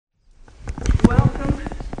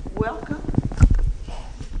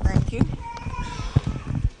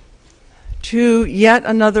to yet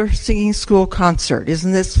another singing school concert.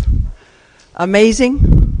 Isn't this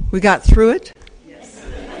amazing? We got through it. Yes.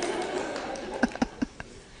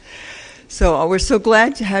 So we're so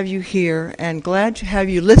glad to have you here and glad to have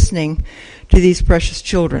you listening to these precious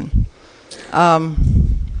children. I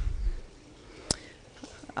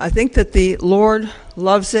think that the Lord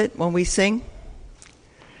loves it when we sing,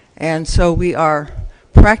 and so we are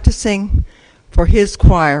practicing for His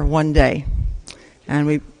choir one day, and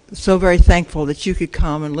we're so very thankful that you could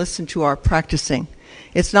come and listen to our practicing.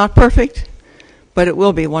 It's not perfect, but it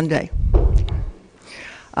will be one day.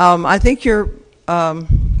 I think your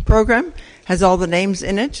program has all the names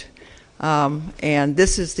in it, and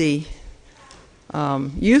this is the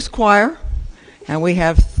youth choir, and we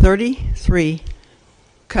have 33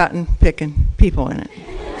 cotton-picking people in it.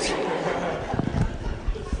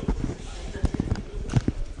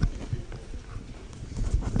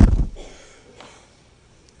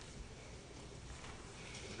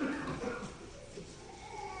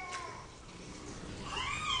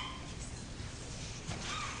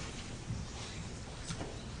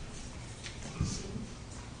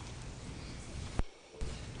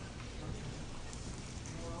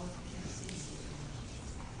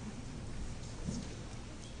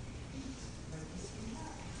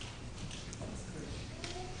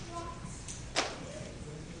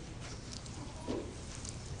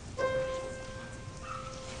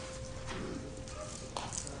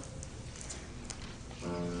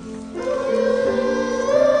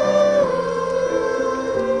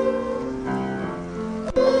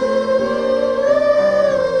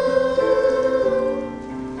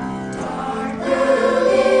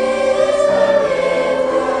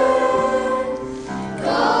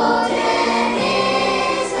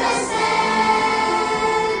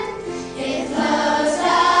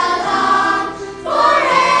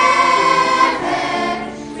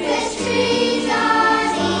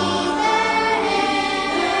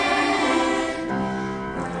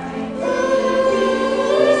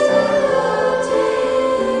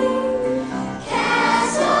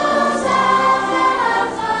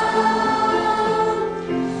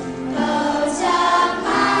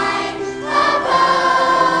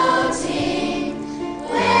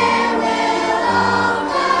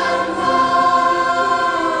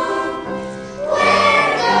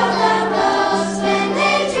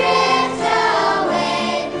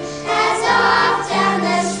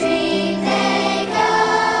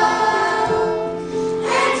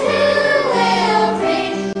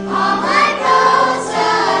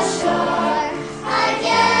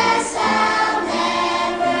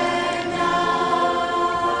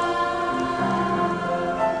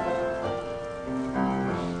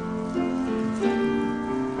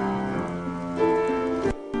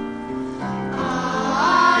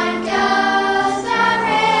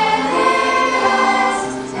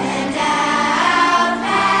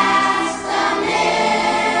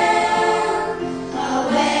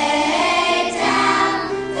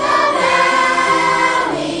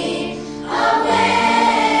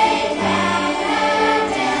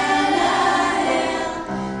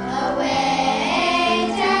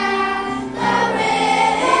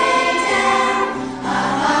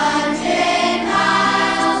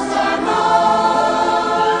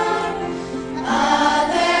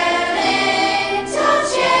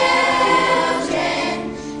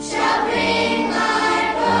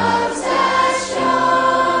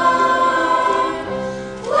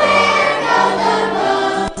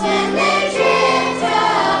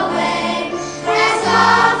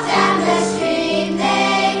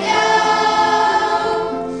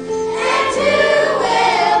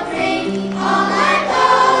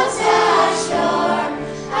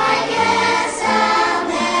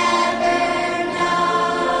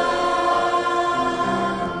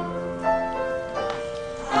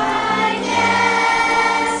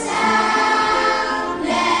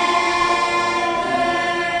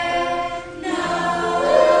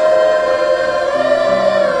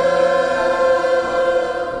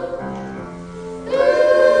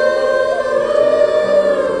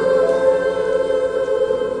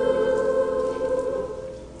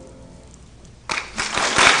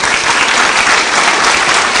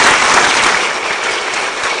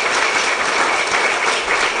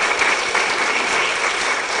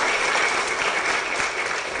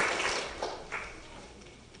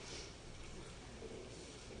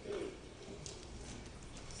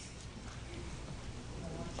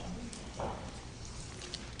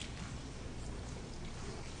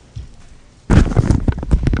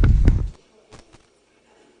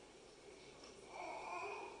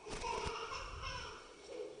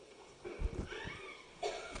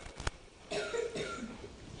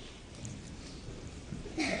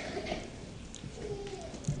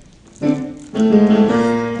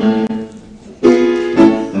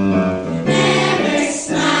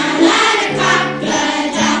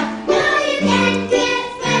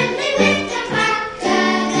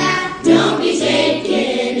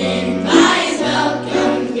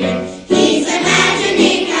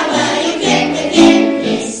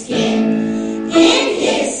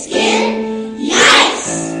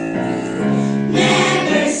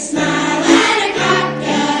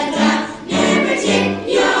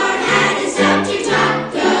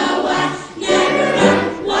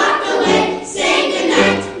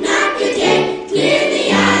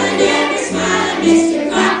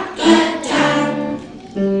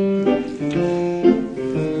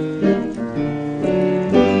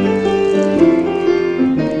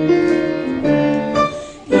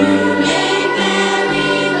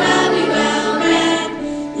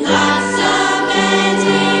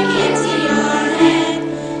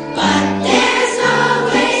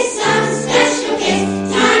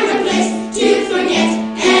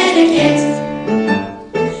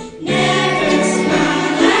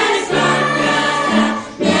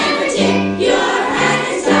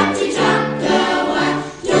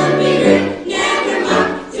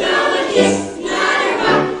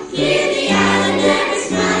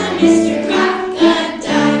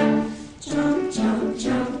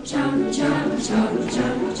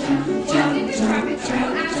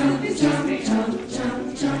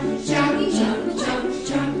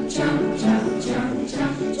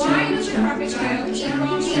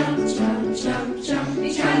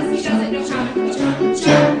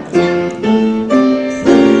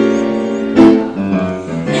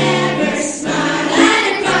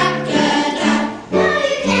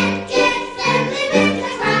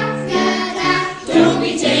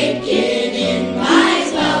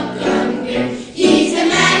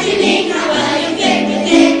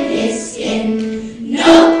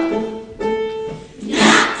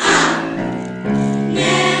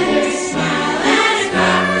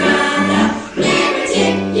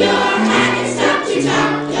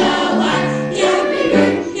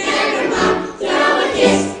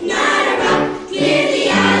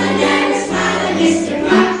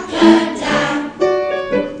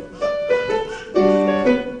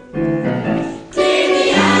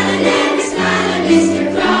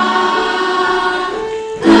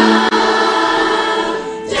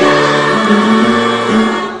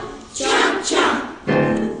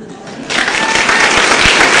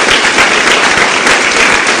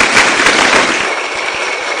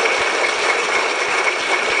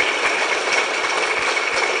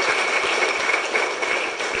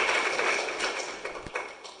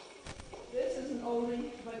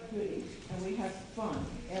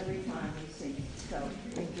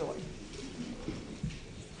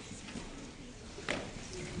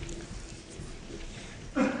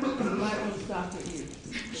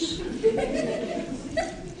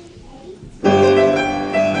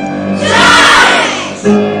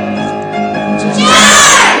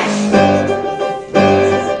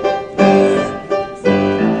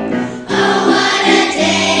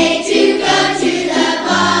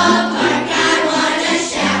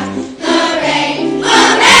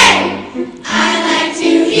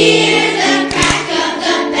 Here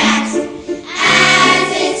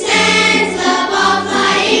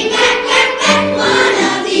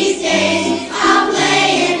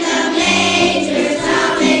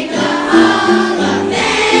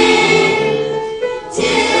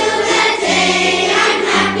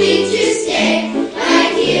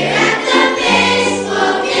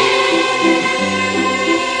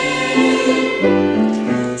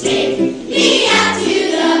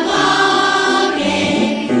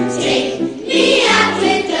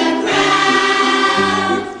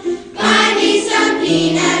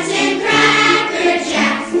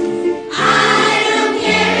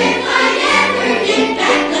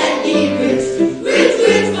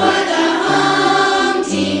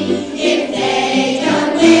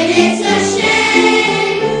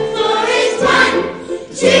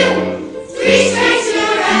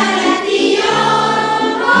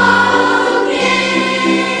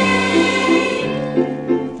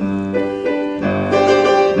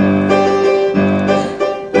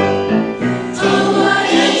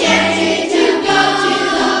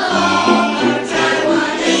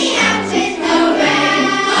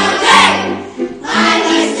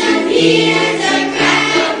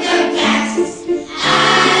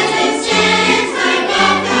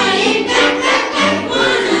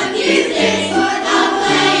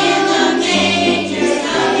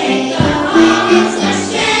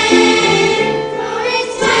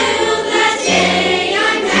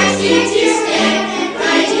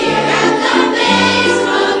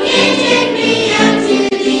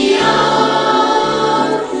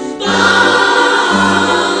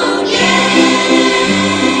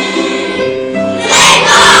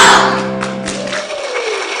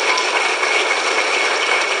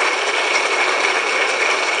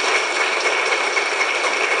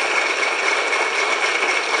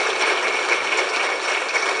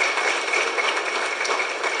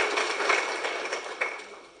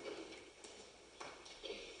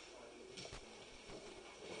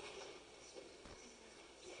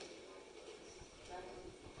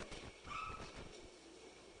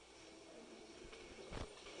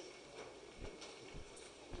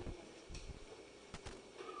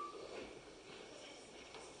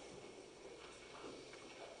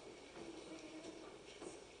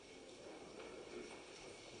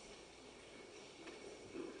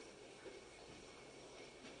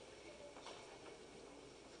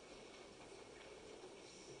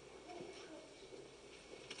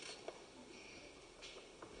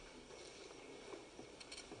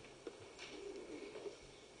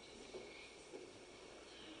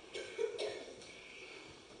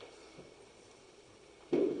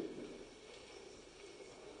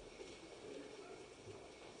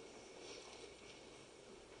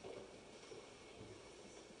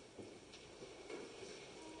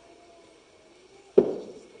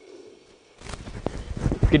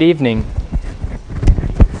Good evening.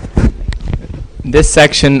 This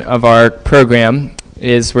section of our program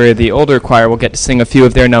is where the older choir will get to sing a few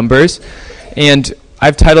of their numbers. And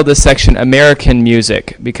I've titled this section American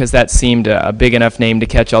Music because that seemed a big enough name to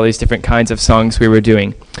catch all these different kinds of songs we were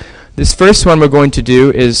doing. This first one we're going to do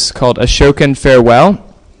is called Ashokan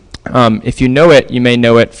Farewell. If you know it, you may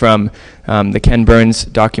know it from the Ken Burns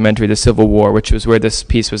documentary, The Civil War, which was where this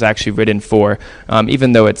piece was actually written for,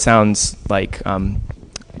 even though it sounds like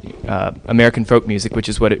American folk music, which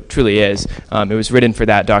is what it truly is. It was written for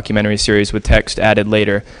that documentary series with text added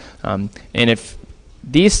later. And if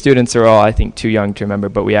these students are all, I think, too young to remember,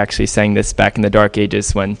 but we actually sang this back in the dark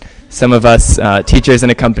ages when some of us teachers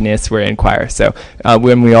and accompanists were in choir. So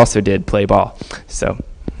when we also did play ball. So.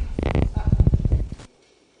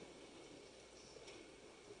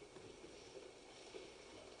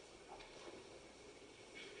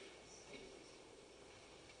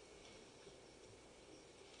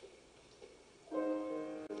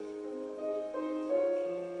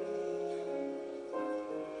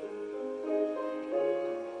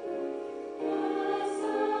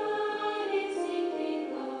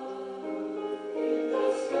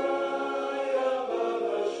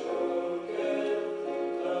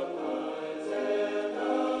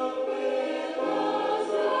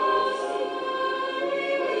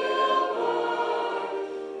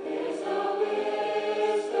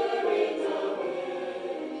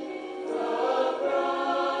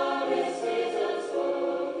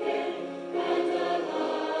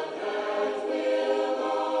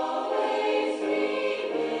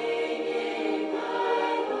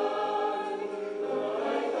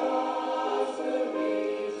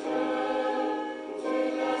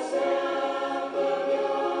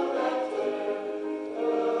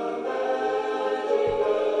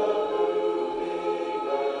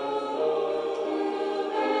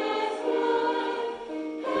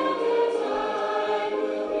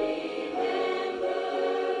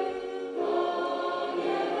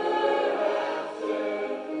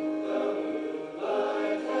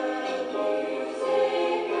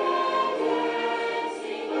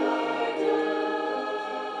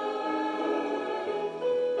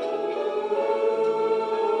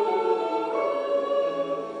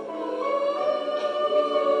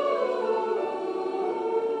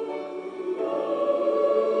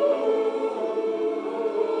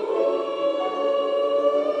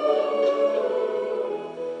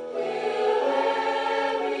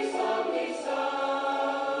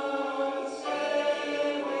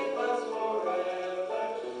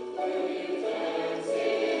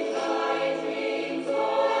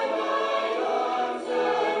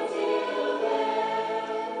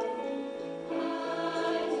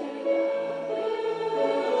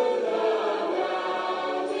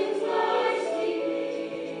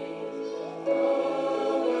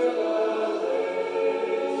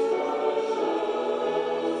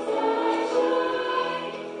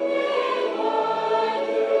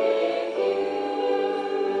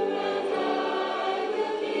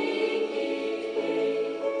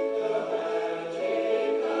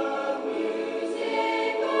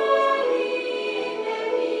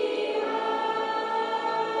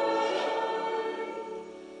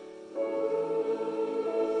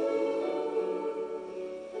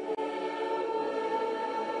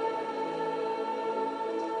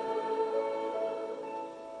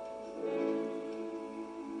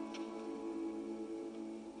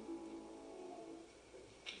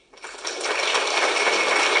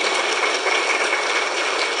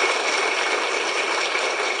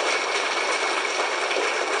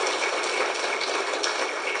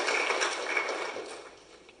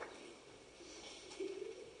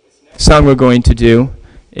 Song we're going to do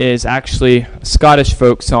is actually a Scottish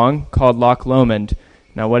folk song called Loch Lomond.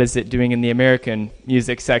 Now, what is it doing in the American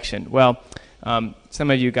music section? Well,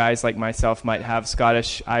 some of you guys, like myself, might have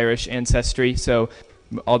Scottish, Irish ancestry, so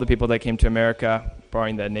all the people that came to America,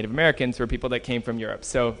 barring the Native Americans, were people that came from Europe.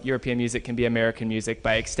 So European music can be American music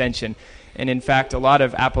by extension. And in fact, a lot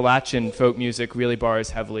of Appalachian folk music really borrows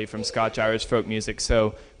heavily from Scotch-Irish folk music.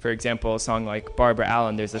 So, for example, a song like Barbara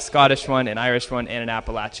Allen, there's a Scottish one, an Irish one, and an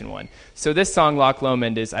Appalachian one. So this song, Loch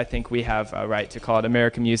Lomond, is, I think we have a right to call it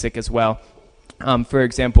American music as well. For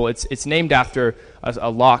example, it's named after a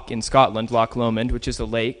loch in Scotland, Loch Lomond, which is a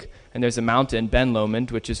lake, and there's a mountain, Ben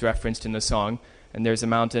Lomond, which is referenced in the song. And there's a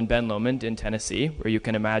mountain, Ben Lomond, in Tennessee, where you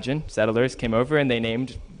can imagine settlers came over and they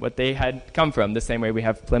named what they had come from, the same way we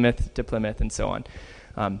have Plymouth to Plymouth and so on.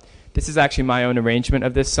 This is actually my own arrangement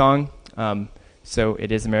of this song, so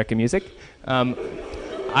it is American music.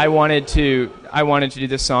 I wanted to do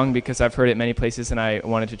this song because I've heard it many places and I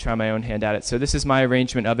wanted to try my own hand at it. So this is my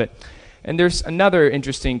arrangement of it. And there's another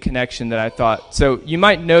interesting connection that I thought. So you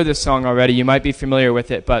might know this song already. You might be familiar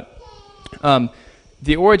with it, but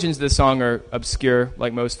the origins of the song are obscure,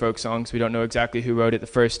 like most folk songs. We don't know exactly who wrote it the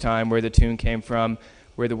first time, where the tune came from,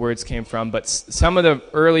 where the words came from. But some of the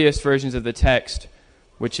earliest versions of the text,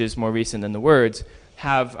 which is more recent than the words,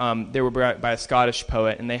 have they were by a Scottish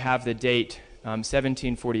poet, and they have the date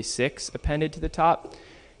 1746 appended to the top.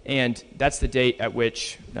 And that's the date at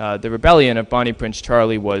which the rebellion of Bonnie Prince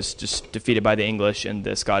Charlie was just defeated by the English, and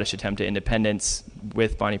the Scottish attempt at independence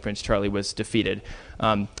with Bonnie Prince Charlie was defeated.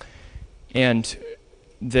 And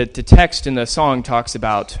the text in the song talks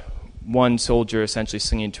about one soldier essentially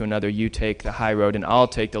singing to another, "You take the high road and I'll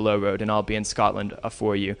take the low road, and I'll be in Scotland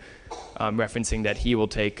afore you," referencing that he will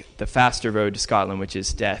take the faster road to Scotland, which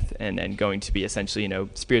is death, and going to be essentially,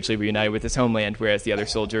 spiritually reunited with his homeland, whereas the other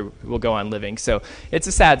soldier will go on living. So it's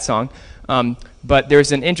a sad song. But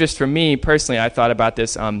there's an interest for me personally. I thought about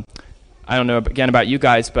this. I don't know, again, about you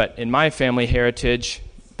guys, but in my family heritage,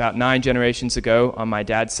 about 9 generations ago on my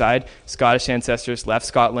dad's side, Scottish ancestors left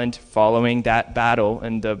Scotland following that battle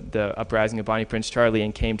and the uprising of Bonnie Prince Charlie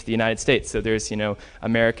and came to the United States. So there's,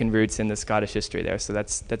 American roots in the Scottish history there. So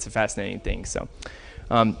that's a fascinating thing. So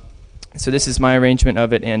so this is my arrangement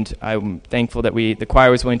of it, and I'm thankful that the choir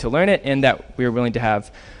was willing to learn it and that we were willing to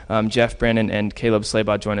have Jeff Brennan and Caleb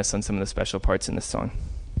Slaybaugh join us on some of the special parts in this song.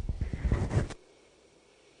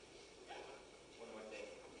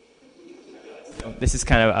 This is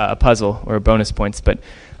kind of a puzzle or bonus points, but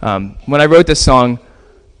when I wrote this song,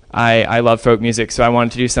 I love folk music, so I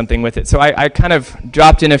wanted to do something with it. So I kind of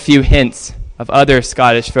dropped in a few hints of other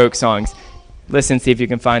Scottish folk songs. Listen, see if you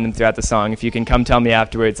can find them throughout the song. If you can come tell me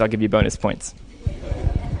afterwards, I'll give you bonus points.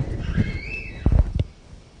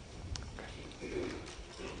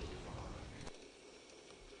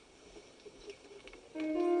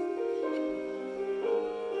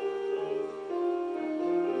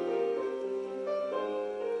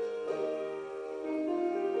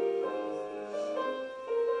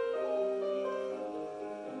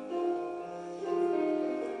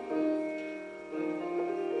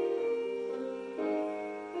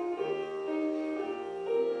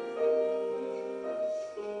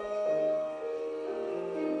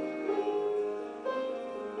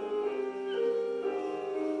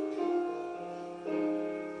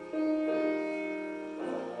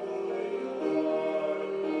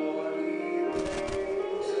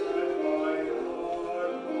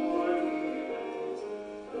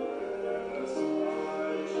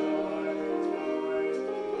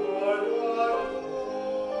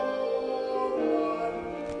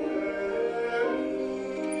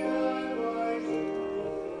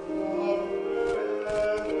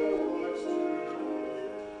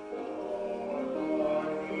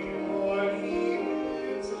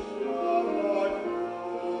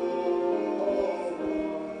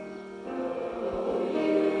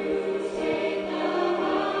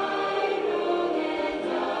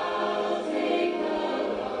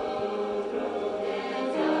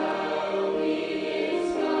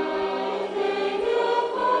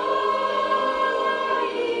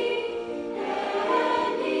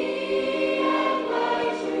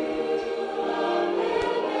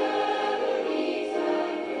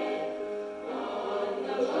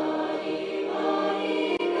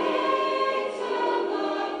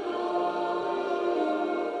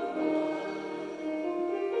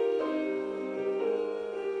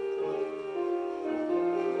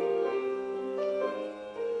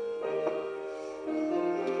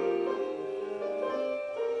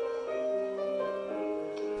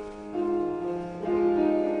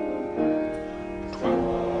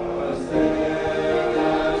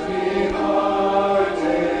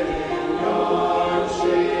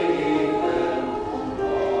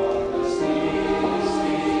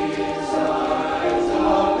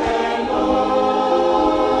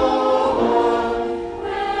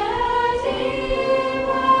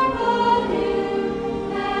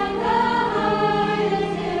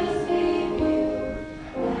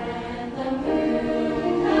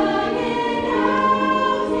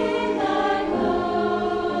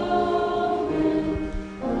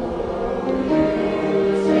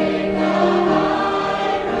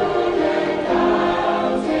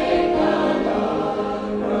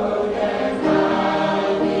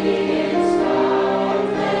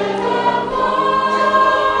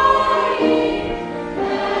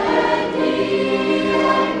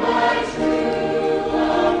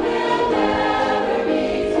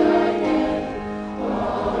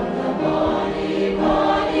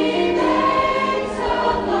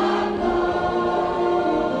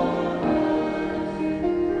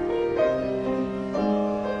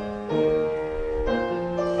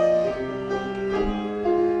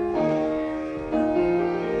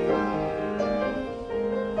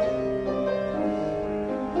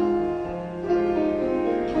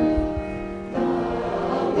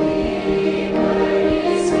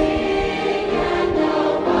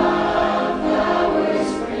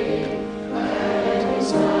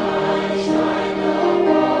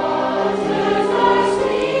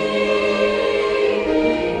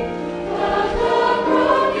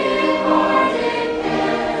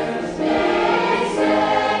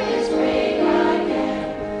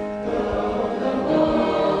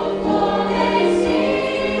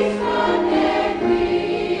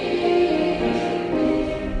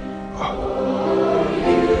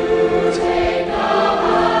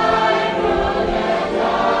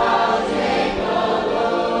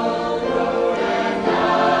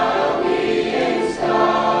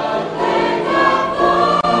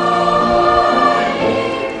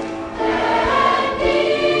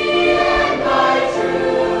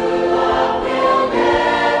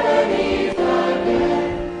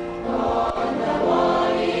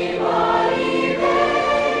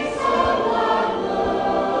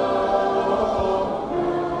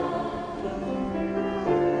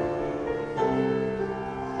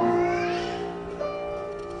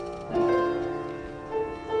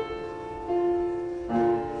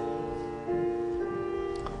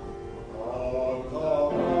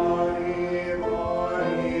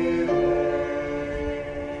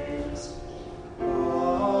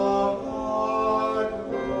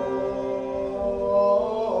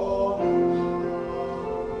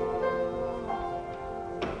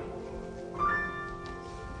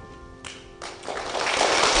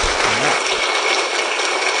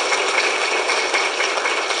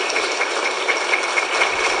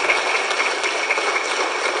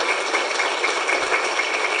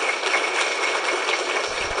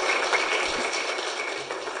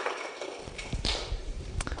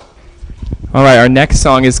 All right, our next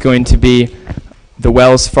song is going to be the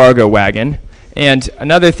Wells Fargo Wagon. And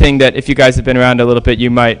another thing that if you guys have been around a little bit,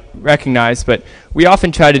 you might recognize, but we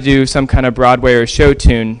often try to do some kind of Broadway or show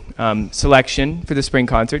tune selection for the spring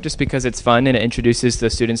concert just because it's fun and it introduces the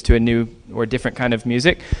students to a new or different kind of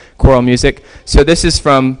music, choral music. So this is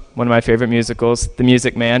from one of my favorite musicals, The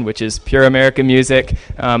Music Man, which is pure American music,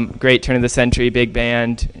 great turn of the century, big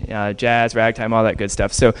band, jazz, ragtime, all that good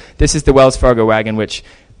stuff. So this is the Wells Fargo Wagon, which,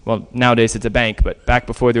 well, nowadays it's a bank, but back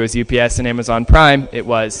before there was UPS and Amazon Prime, it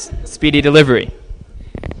was speedy delivery.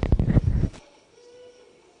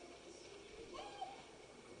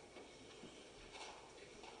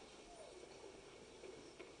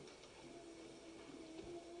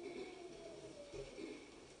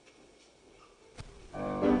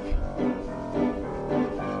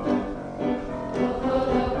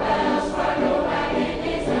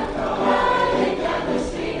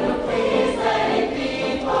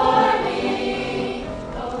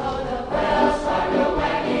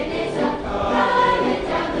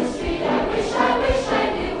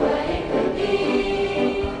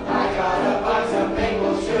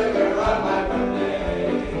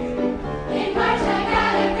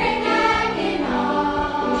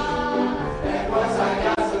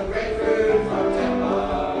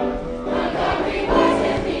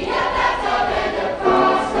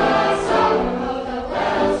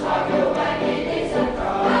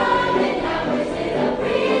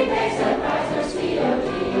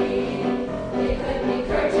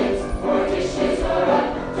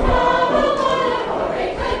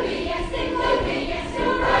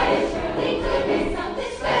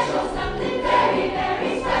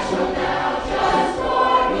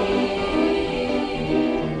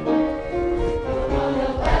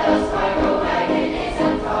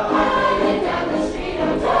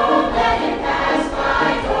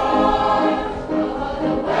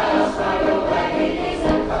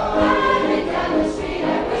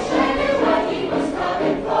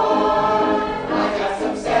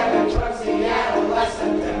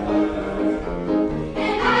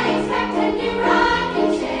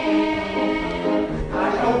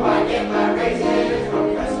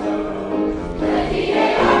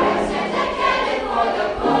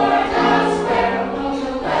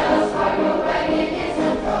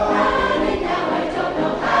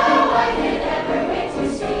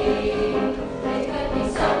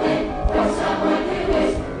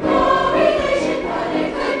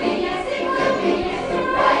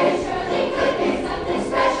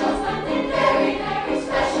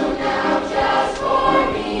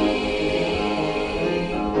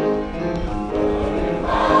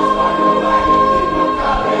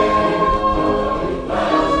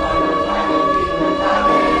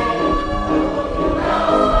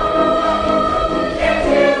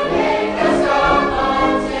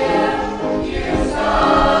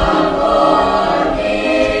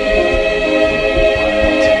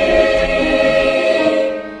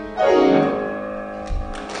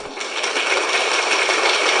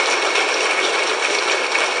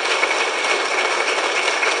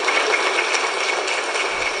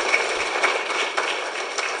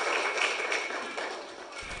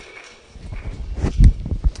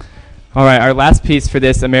 All right, our last piece for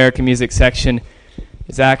this American music section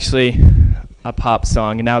is actually a pop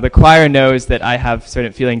song. Now, the choir knows that I have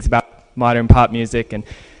certain feelings about modern pop music, and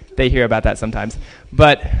they hear about that sometimes.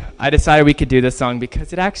 But I decided we could do this song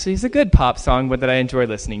because it actually is a good pop song that I enjoy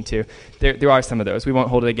listening to. There are some of those. We won't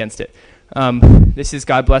hold it against it. This is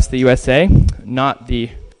God Bless the USA, not the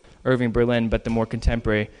Irving Berlin, but the more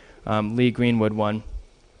contemporary Lee Greenwood one.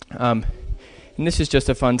 And this is just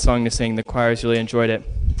a fun song to sing. The choirs really enjoyed it.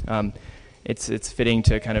 It's fitting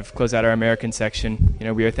to kind of close out our American section. You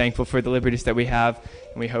know, we are thankful for the liberties that we have,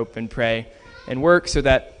 and we hope and pray and work so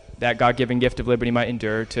that that God-given gift of liberty might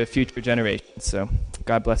endure to future generations. So,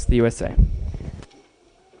 God bless the USA.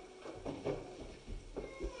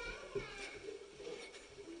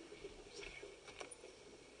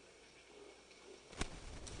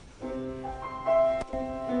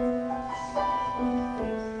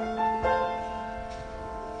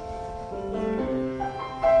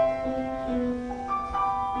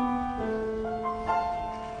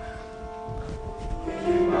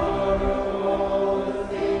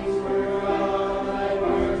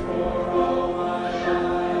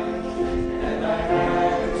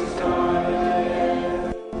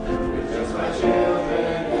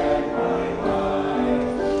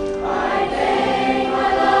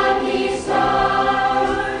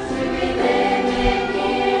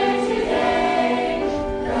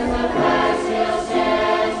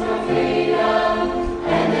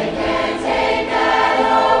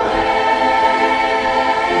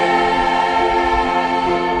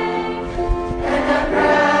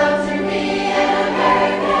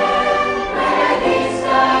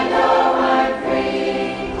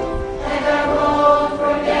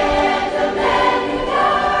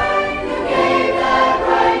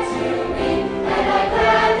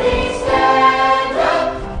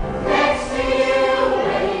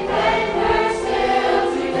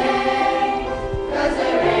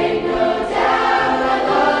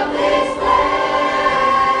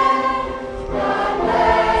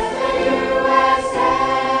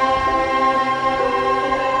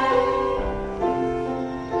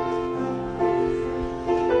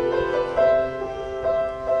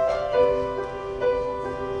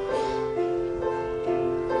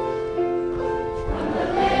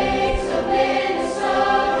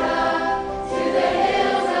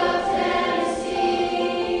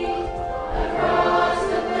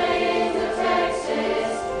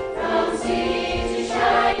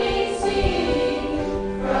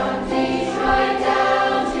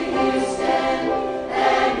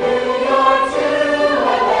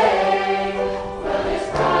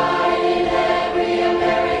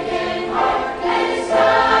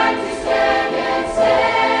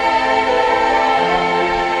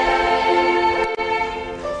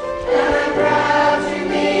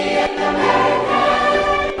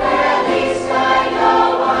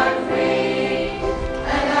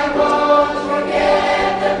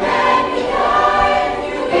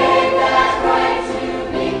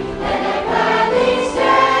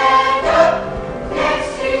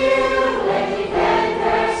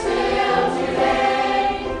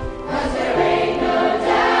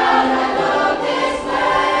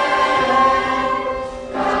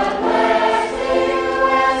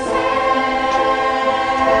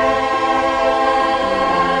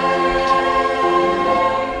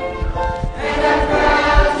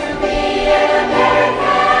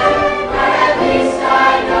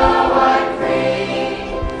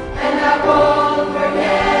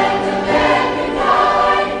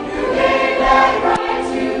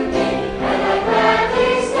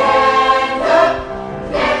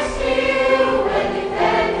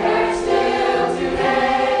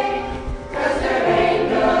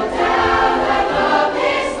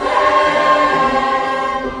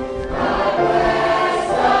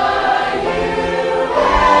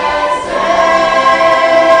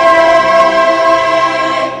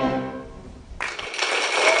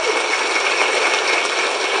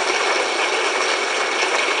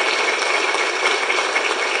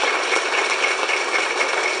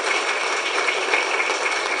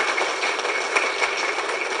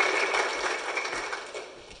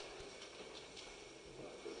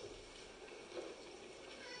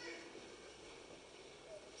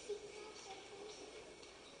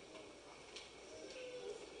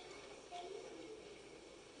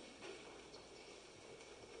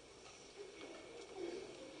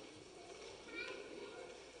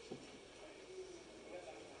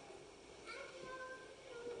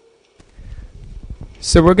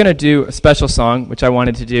 So we're going to do a special song, which I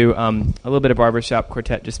wanted to do a little bit of barbershop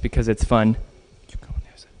quartet just because it's fun.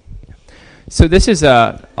 So this is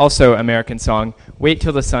also American song, Wait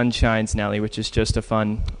Till the Sun Shines, Nellie, which is just a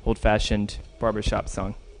fun, old-fashioned barbershop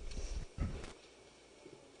song.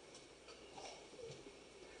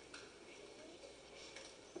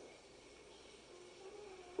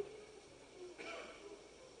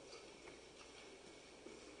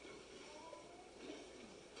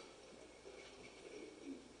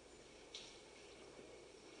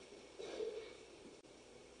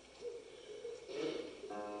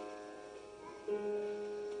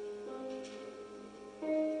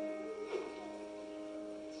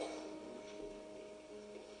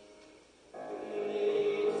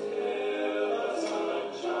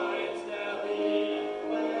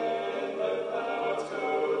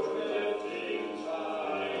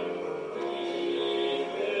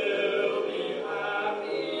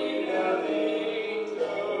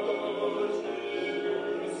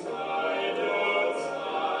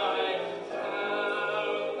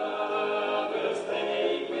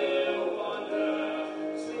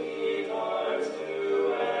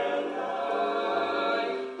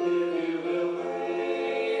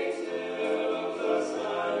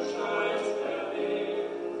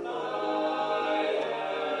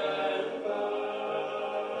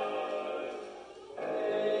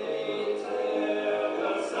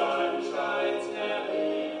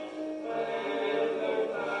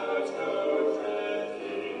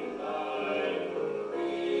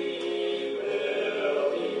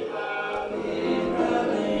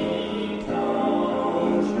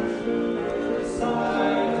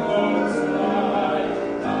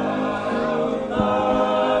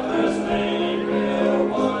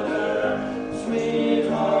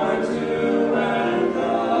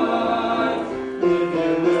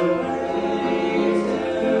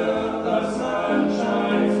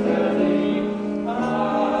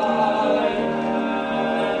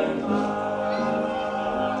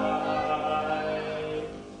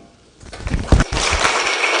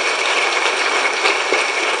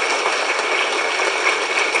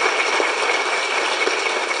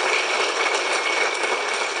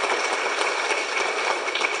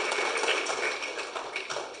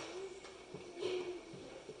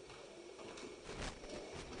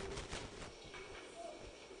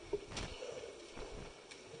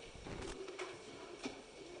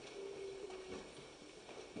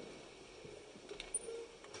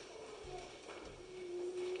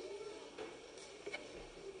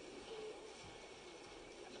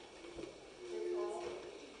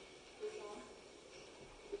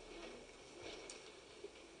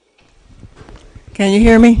 Can you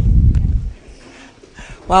hear me?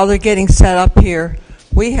 While they're getting set up here,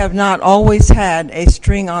 we have not always had a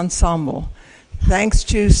string ensemble. Thanks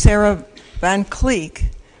to Sarah Van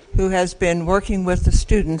Cleek, who has been working with the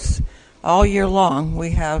students all year long,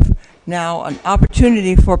 we have now an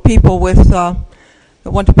opportunity for people that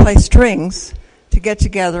want to play strings to get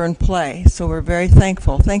together and play. So we're very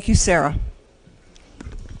thankful. Thank you, Sarah.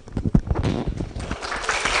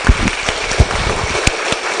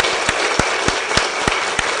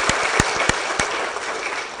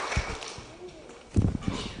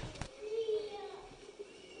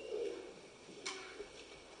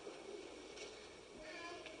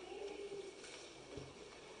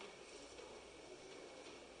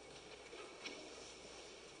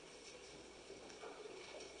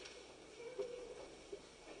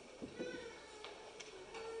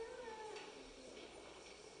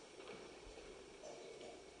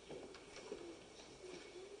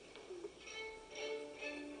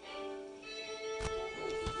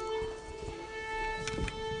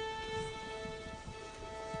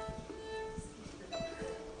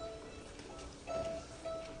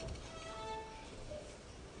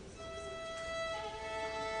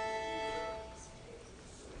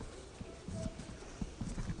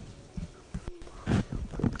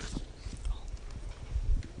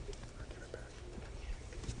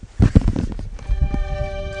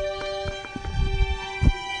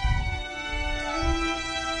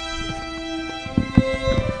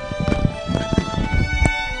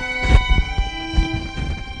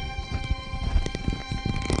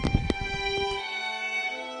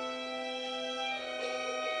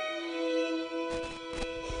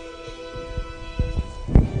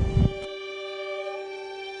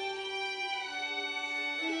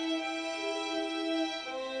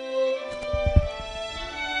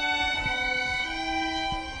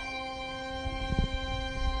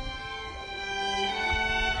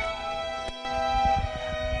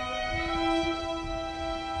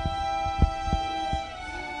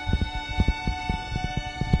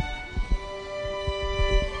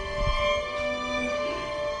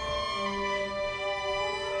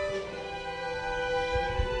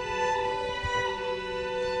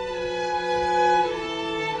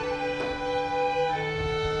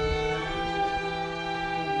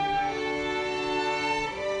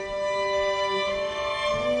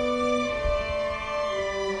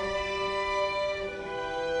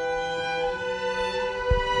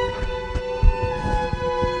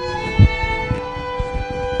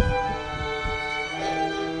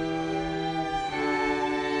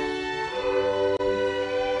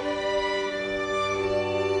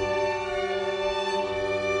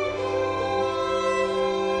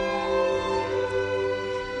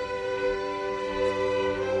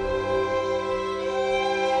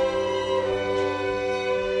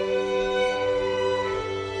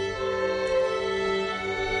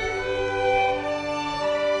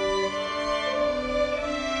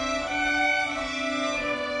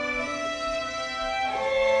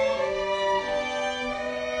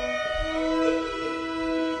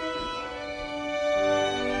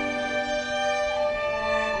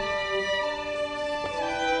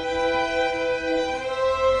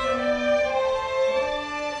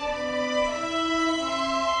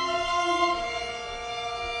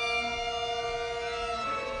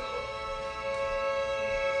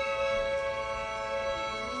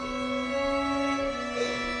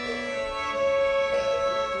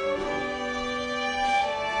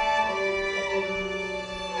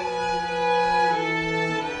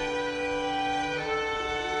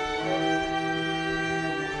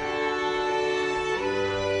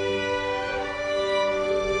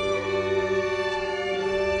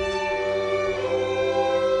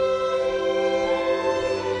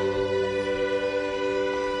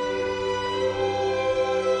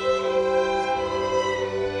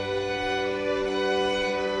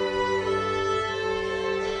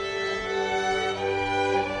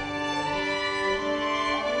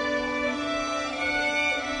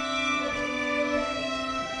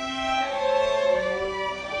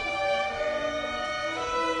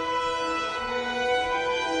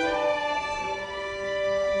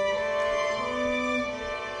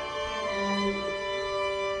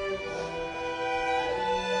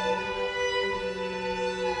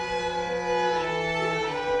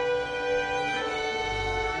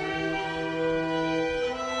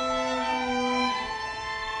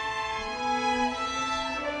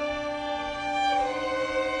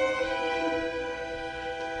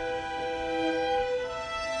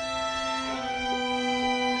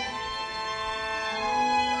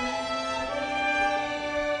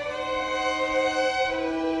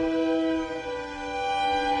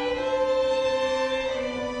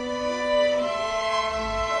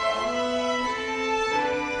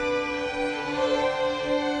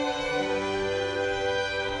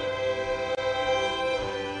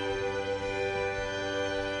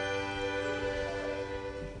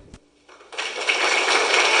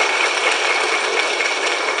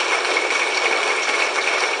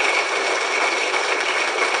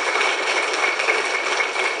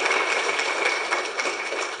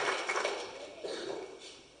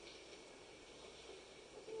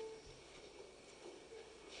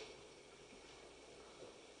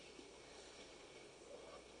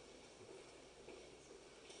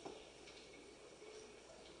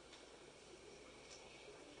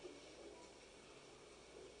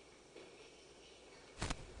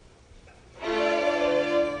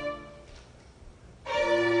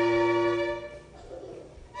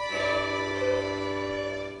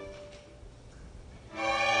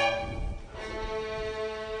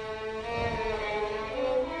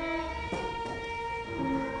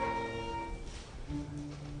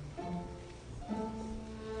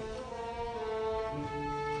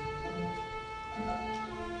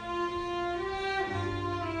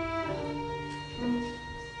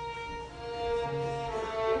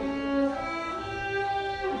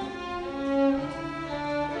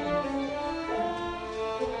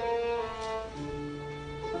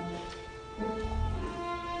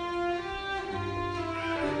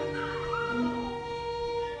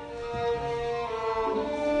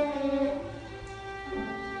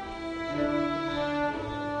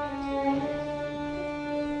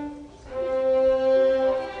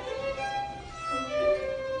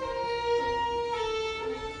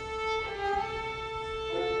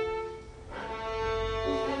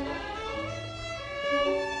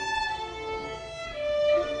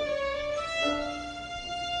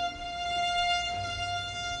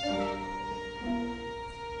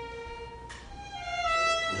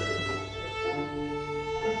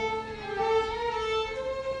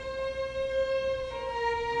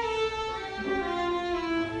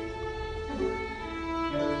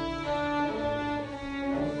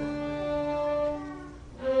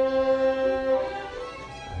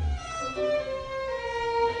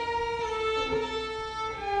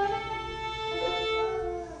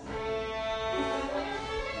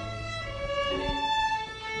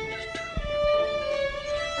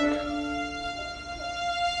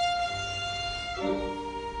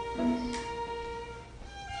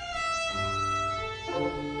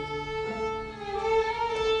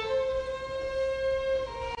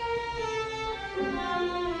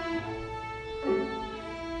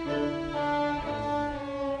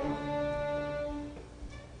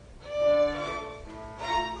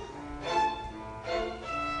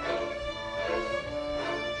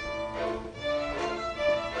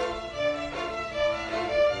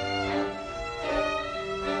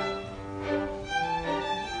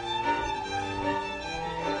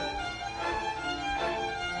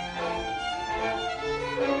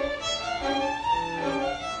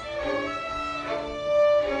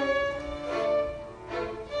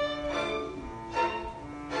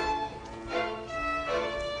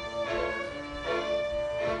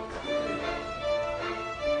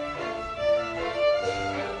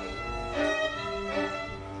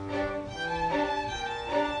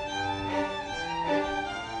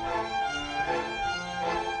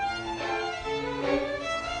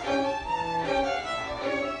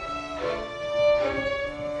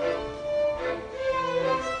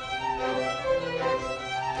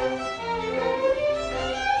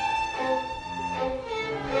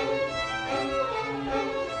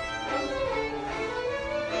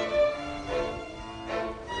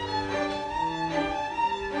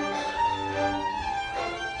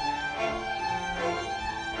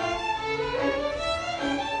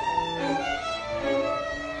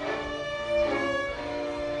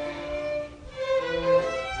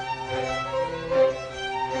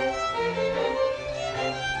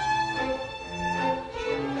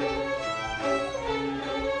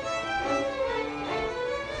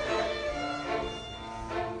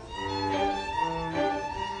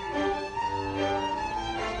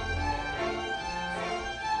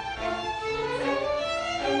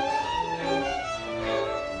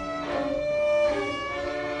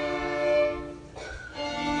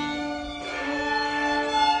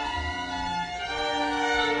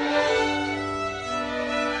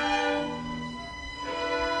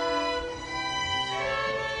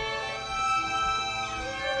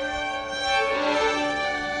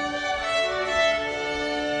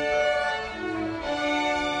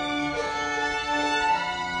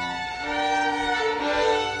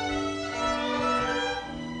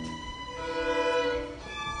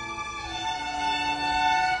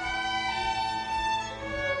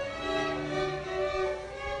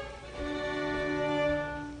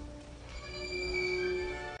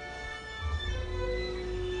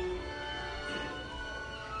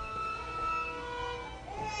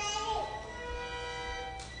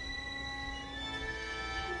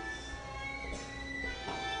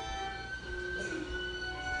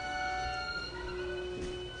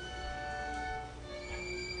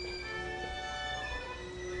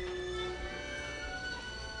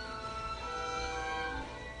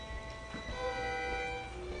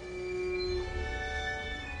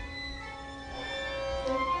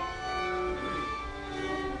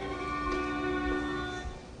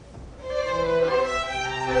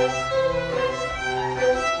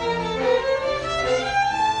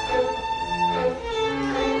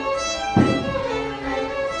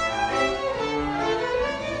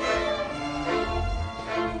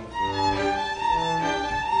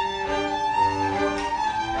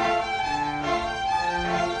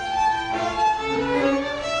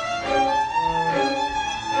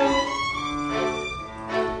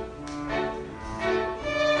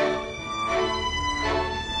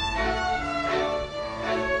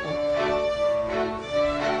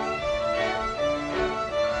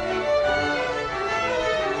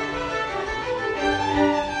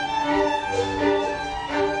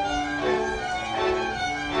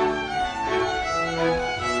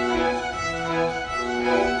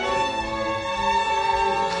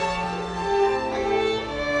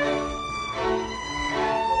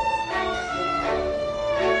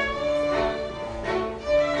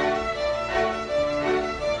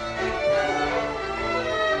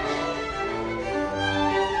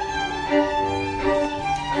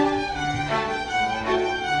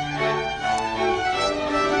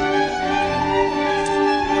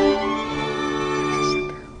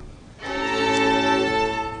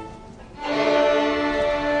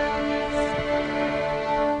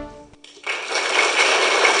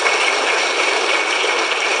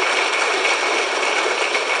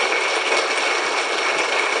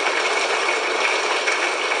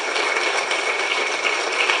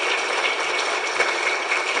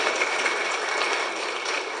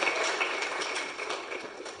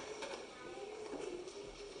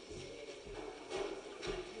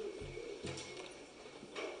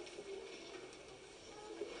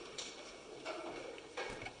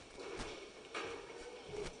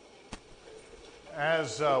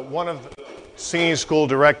 As one of the singing school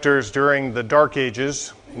directors during the Dark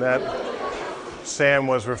Ages that Sam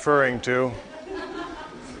was referring to,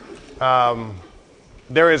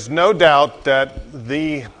 there is no doubt that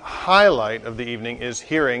the highlight of the evening is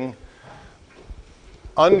hearing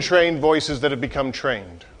untrained voices that have become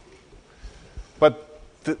trained. But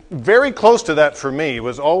very close to that for me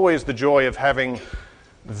was always the joy of having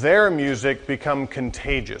their music become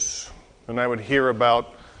contagious. And I would hear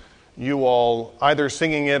about you all either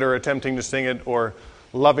singing it or attempting to sing it or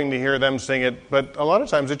loving to hear them sing it. But a lot of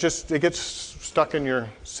times it gets stuck in your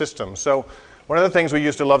system. So one of the things we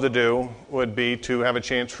used to love to do would be to have a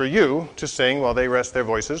chance for you to sing while they rest their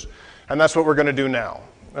voices. And that's what we're going to do now.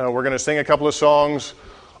 We're going to sing a couple of songs,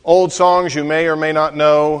 old songs you may or may not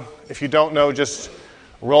know. If you don't know, just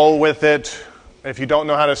roll with it. If you don't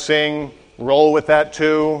know how to sing, roll with that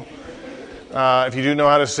too. If you do know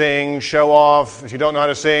how to sing, show off. If you don't know how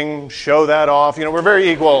to sing, show that off. You know, we're very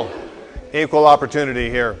equal opportunity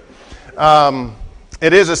here.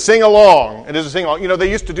 It is a sing-along. It is a sing-along. You know,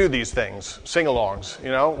 they used to do these things, sing-alongs,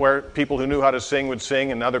 you know, where people who knew how to sing would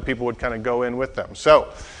sing and other people would kind of go in with them. So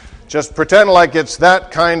just pretend like it's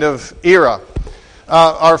that kind of era.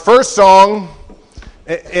 Our first song,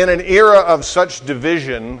 in an era of such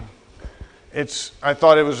division, I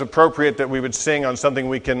thought it was appropriate that we would sing on something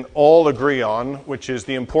we can all agree on, which is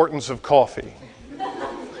the importance of coffee.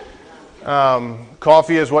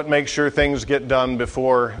 Coffee is what makes sure things get done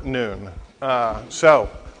before noon. So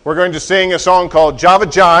we're going to sing a song called Java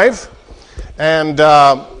Jive, and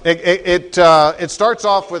it starts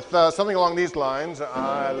off with something along these lines.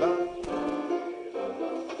 I love.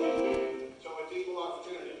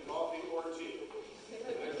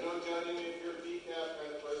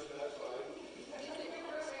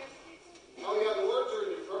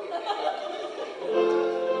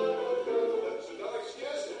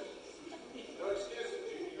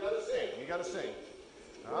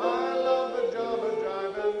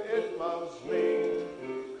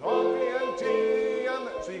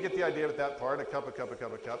 Idea with that part, a cup.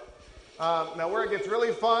 Now where it gets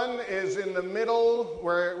really fun is in the middle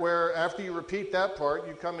where after you repeat that part,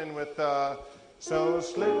 you come in with so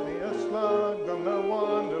slip me a slug from the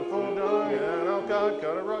wonderful dung and oh God,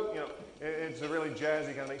 got a rug. You know, it's a really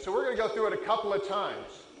jazzy kind of thing. So we're going to go through it a couple of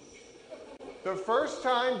times. The first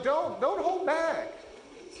time, don't hold back.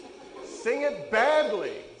 Sing it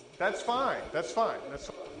badly. That's fine.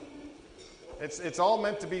 It's all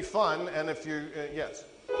meant to be fun, and if you yes.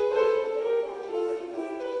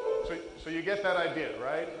 So you get that idea,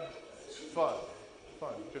 right? It's fun.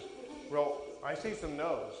 Just roll. I see some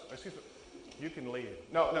no's. You can lead.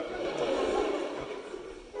 No.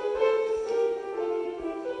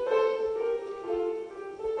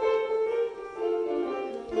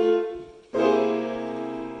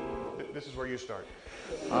 This is where you start.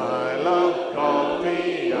 I love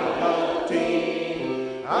coffee. I love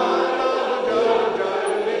tea. I love a good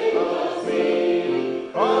drive, and it loves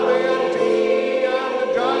me. Coffee and tea, and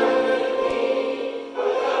the drive.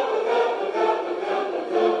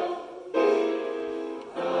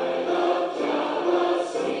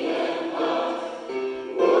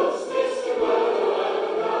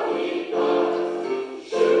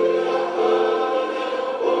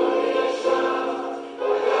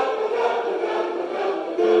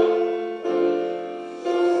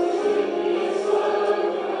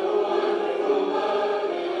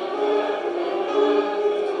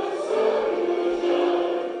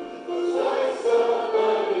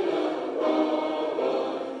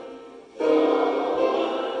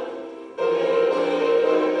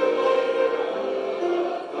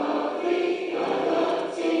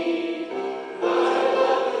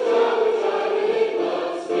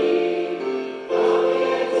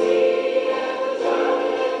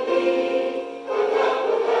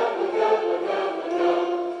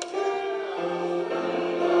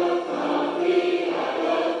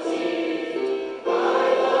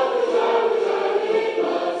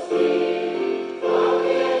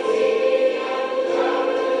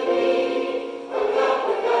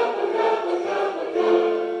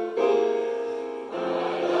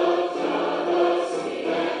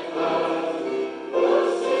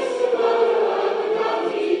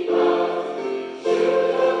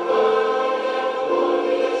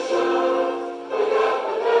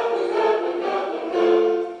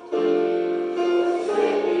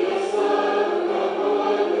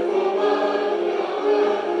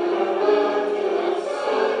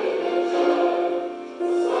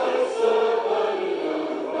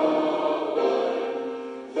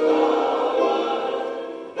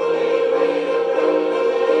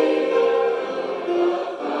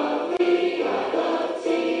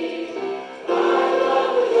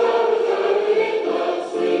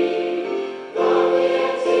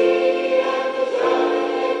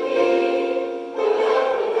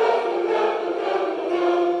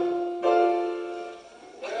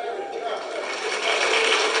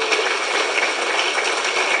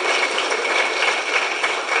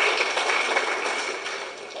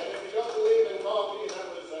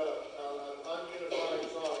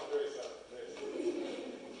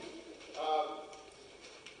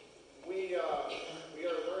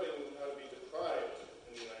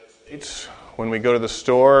 when we go to the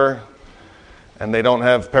store and they don't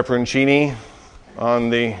have pepperoncini on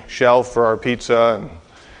the shelf for our pizza,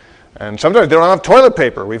 and sometimes they don't have toilet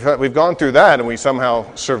paper. We've gone through that, and we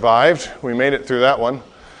somehow survived. We made it through that one.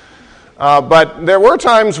 But there were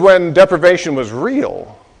times when deprivation was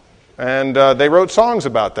real, and they wrote songs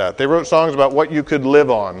about that. They wrote songs about what you could live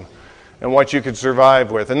on and what you could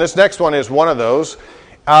survive with. And this next one is one of those.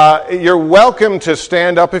 You're welcome to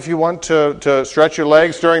stand up if you want to stretch your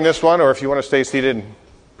legs during this one, or if you want to stay seated,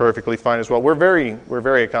 perfectly fine as well. We're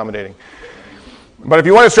very accommodating. But if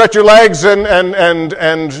you want to stretch your legs and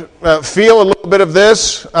feel a little bit of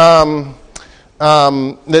this,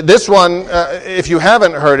 this one, if you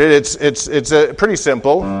haven't heard it, it's pretty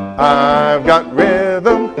simple. I've got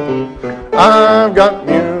rhythm, I've got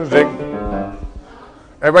music.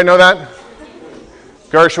 Everybody know that?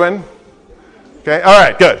 Gershwin? Okay, all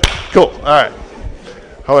right, good, cool, all right.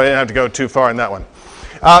 Oh, I didn't have to go too far in that one.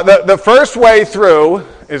 The first way through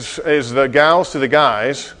is the gals to the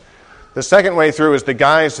guys. The second way through is the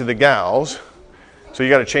guys to the gals. So you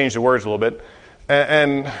got to change the words a little bit.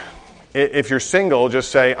 And if you're single,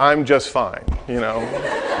 just say, I'm just fine,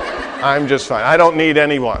 I'm just fine. I don't need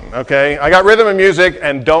anyone, okay? I got rhythm and music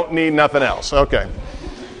and don't need nothing else, okay.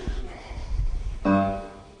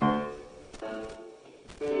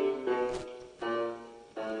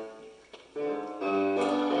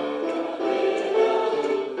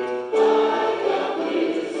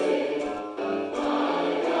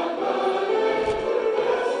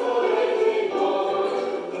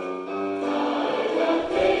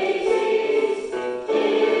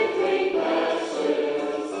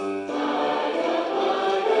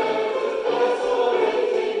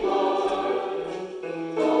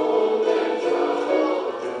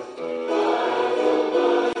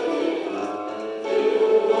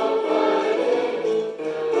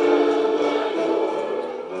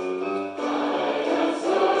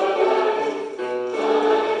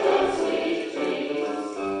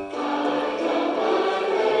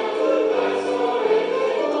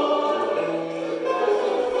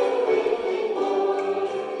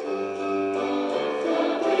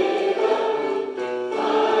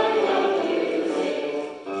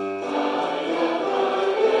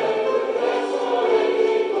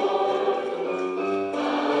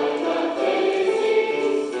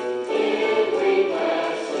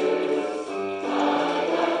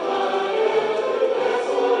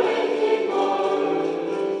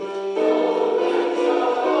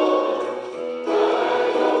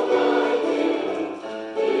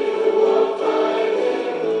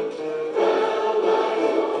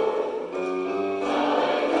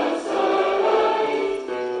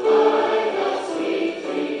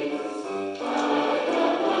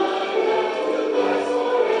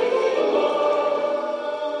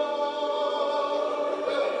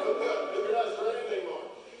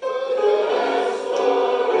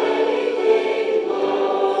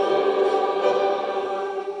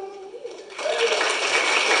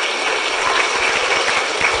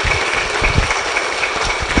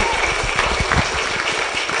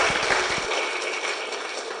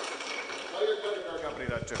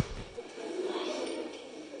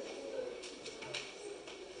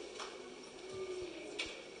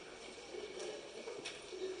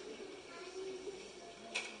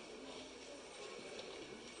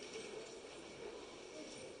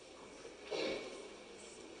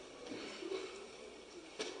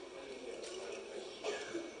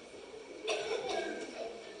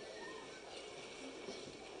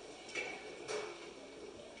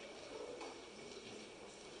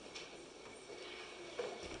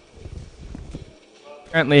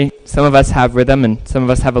 Apparently, some of us have rhythm and some of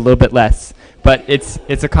us have a little bit less, but it's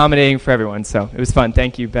accommodating for everyone, so it was fun.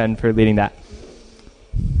 Thank you, Ben, for leading that.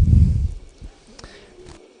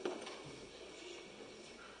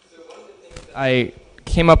 I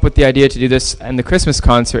came up with the idea to do this in the Christmas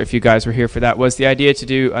concert, if you guys were here for that, was the idea to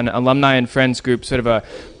do an alumni and friends group, sort of a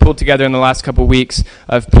pulled together in the last couple of weeks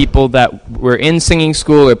of people that were in singing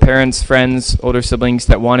school, or parents, friends, older siblings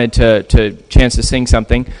that wanted to chance to sing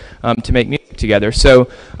something, to make music together. So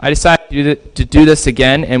I decided to do this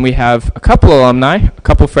again, and we have a couple alumni, a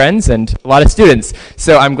couple friends, and a lot of students.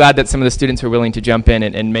 So I'm glad that some of the students were willing to jump in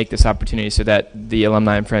and make this opportunity so that the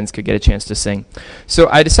alumni and friends could get a chance to sing. So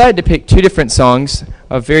I decided to pick two different songs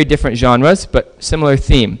of very different genres, but similar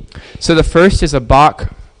theme. So the first is a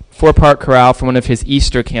Bach four-part chorale from one of his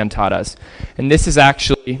Easter cantatas. And this is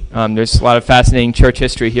actually, there's a lot of fascinating church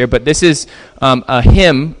history here, but this is a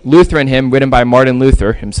hymn, Lutheran hymn, written by Martin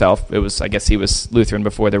Luther himself. It was, I guess he was Lutheran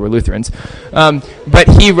before there were Lutherans. But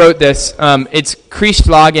he wrote this. It's Christ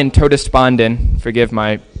lag in Todesbanden, forgive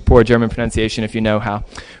my poor German pronunciation if you know how.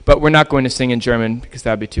 But we're not going to sing in German because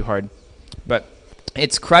that would be too hard. But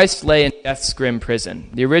it's Christ lay in death's grim prison.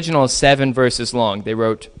 The original is 7 verses long. They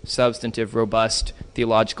wrote substantive, robust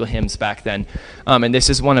theological hymns back then, and this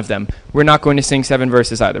is one of them. We're not going to sing 7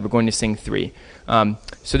 verses either. We're going to sing 3.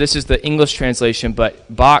 So this is the English translation,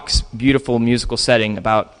 but Bach's beautiful musical setting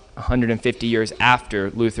about 150 years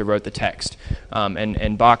after Luther wrote the text.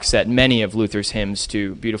 And Bach set many of Luther's hymns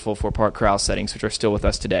to beautiful 4-part chorale settings, which are still with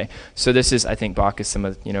us today. So this is, I think, Bach is some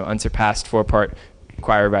of, unsurpassed 4-part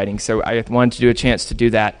choir writing. So I wanted to do a chance to do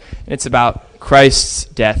that. And it's about Christ's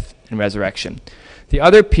death and resurrection. The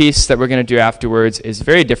other piece that we're going to do afterwards is a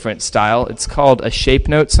very different style. It's called a shape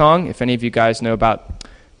note song. If any of you guys know about,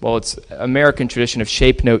 it's American tradition of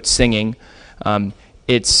shape note singing.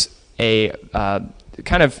 It's a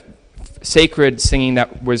kind of sacred singing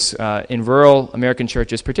that was in rural American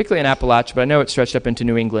churches, particularly in Appalachia, but I know it stretched up into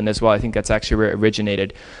New England as well. I think that's actually where it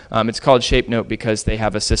originated. It's called shape note because they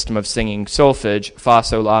have a system of singing solfege, fa,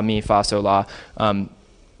 sol, la, mi, fa, sol, la,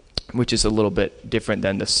 which is a little bit different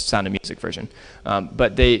than the Sound of Music version.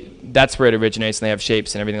 But that's where it originates, and they have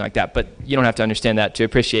shapes and everything like that. But you don't have to understand that to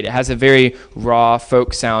appreciate it. It has a very raw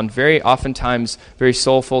folk sound, very oftentimes very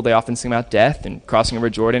soulful. They often sing about death and crossing over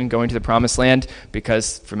Jordan, going to the Promised Land,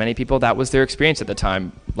 because for many people that was their experience at the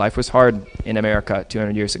time. Life was hard in America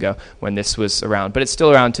 200 years ago when this was around. But it's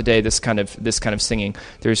still around today, this kind of singing.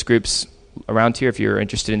 There's groups around here if you're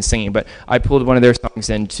interested in singing, but I pulled one of their songs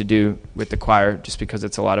in to do with the choir just because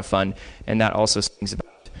it's a lot of fun, and that also sings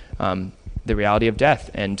about the reality of death.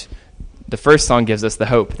 And the first song gives us the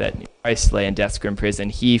hope that Christ lay in death's grim prison.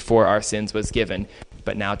 He for our sins was given,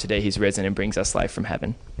 but now today he's risen and brings us life from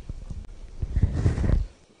heaven.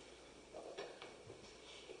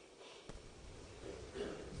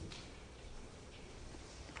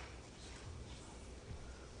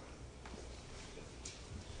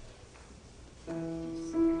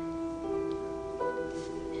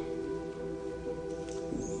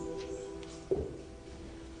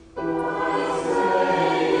 For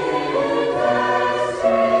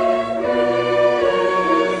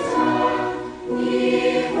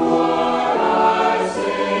our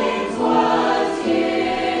sins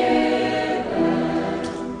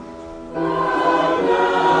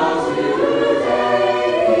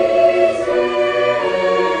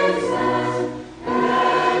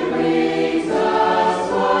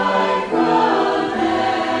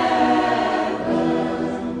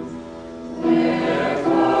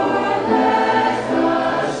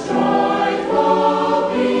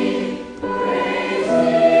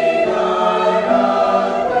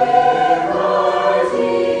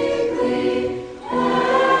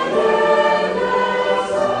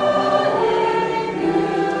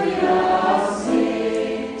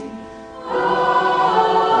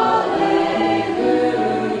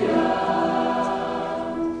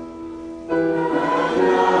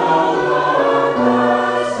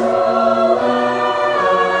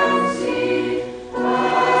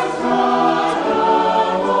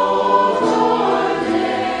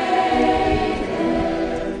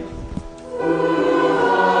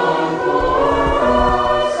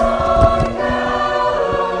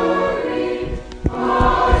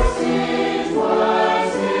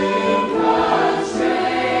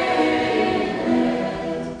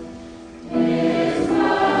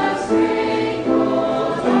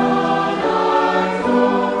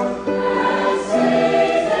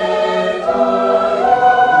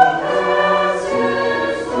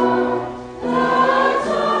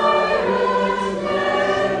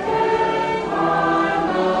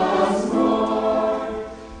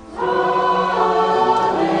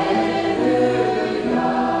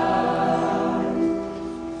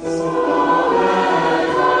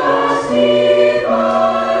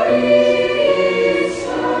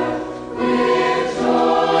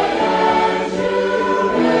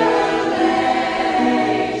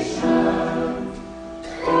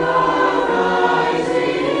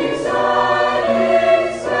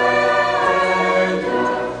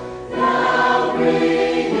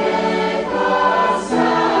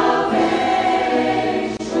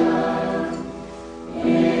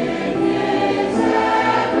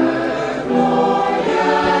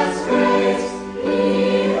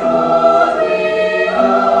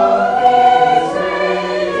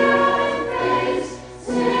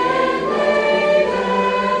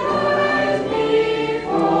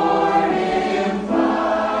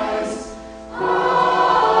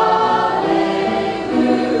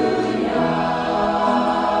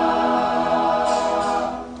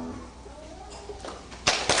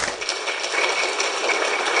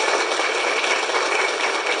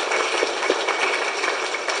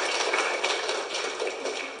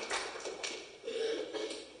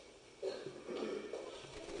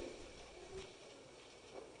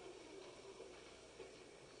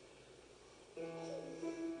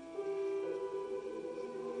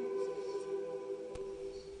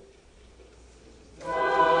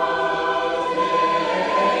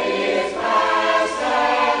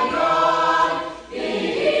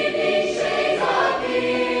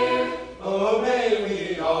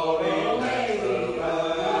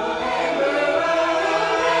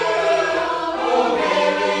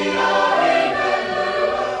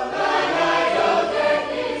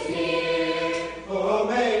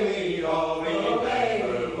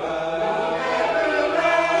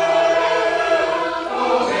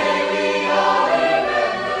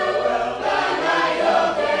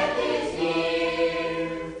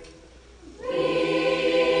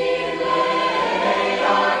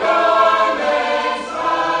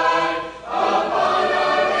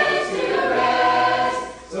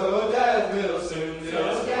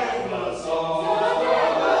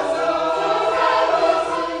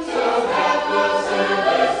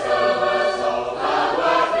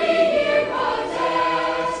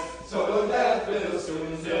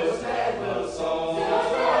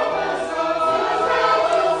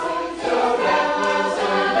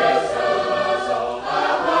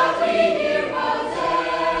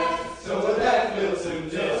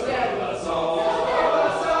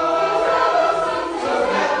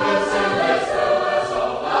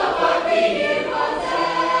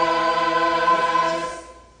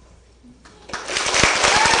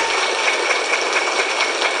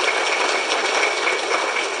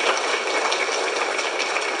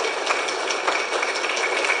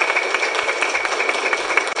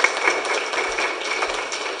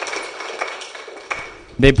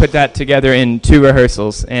They put that together in 2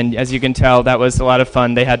 rehearsals, and as you can tell, that was a lot of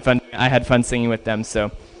fun. They had fun. I had fun singing with them,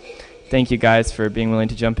 so thank you guys for being willing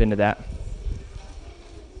to jump into that.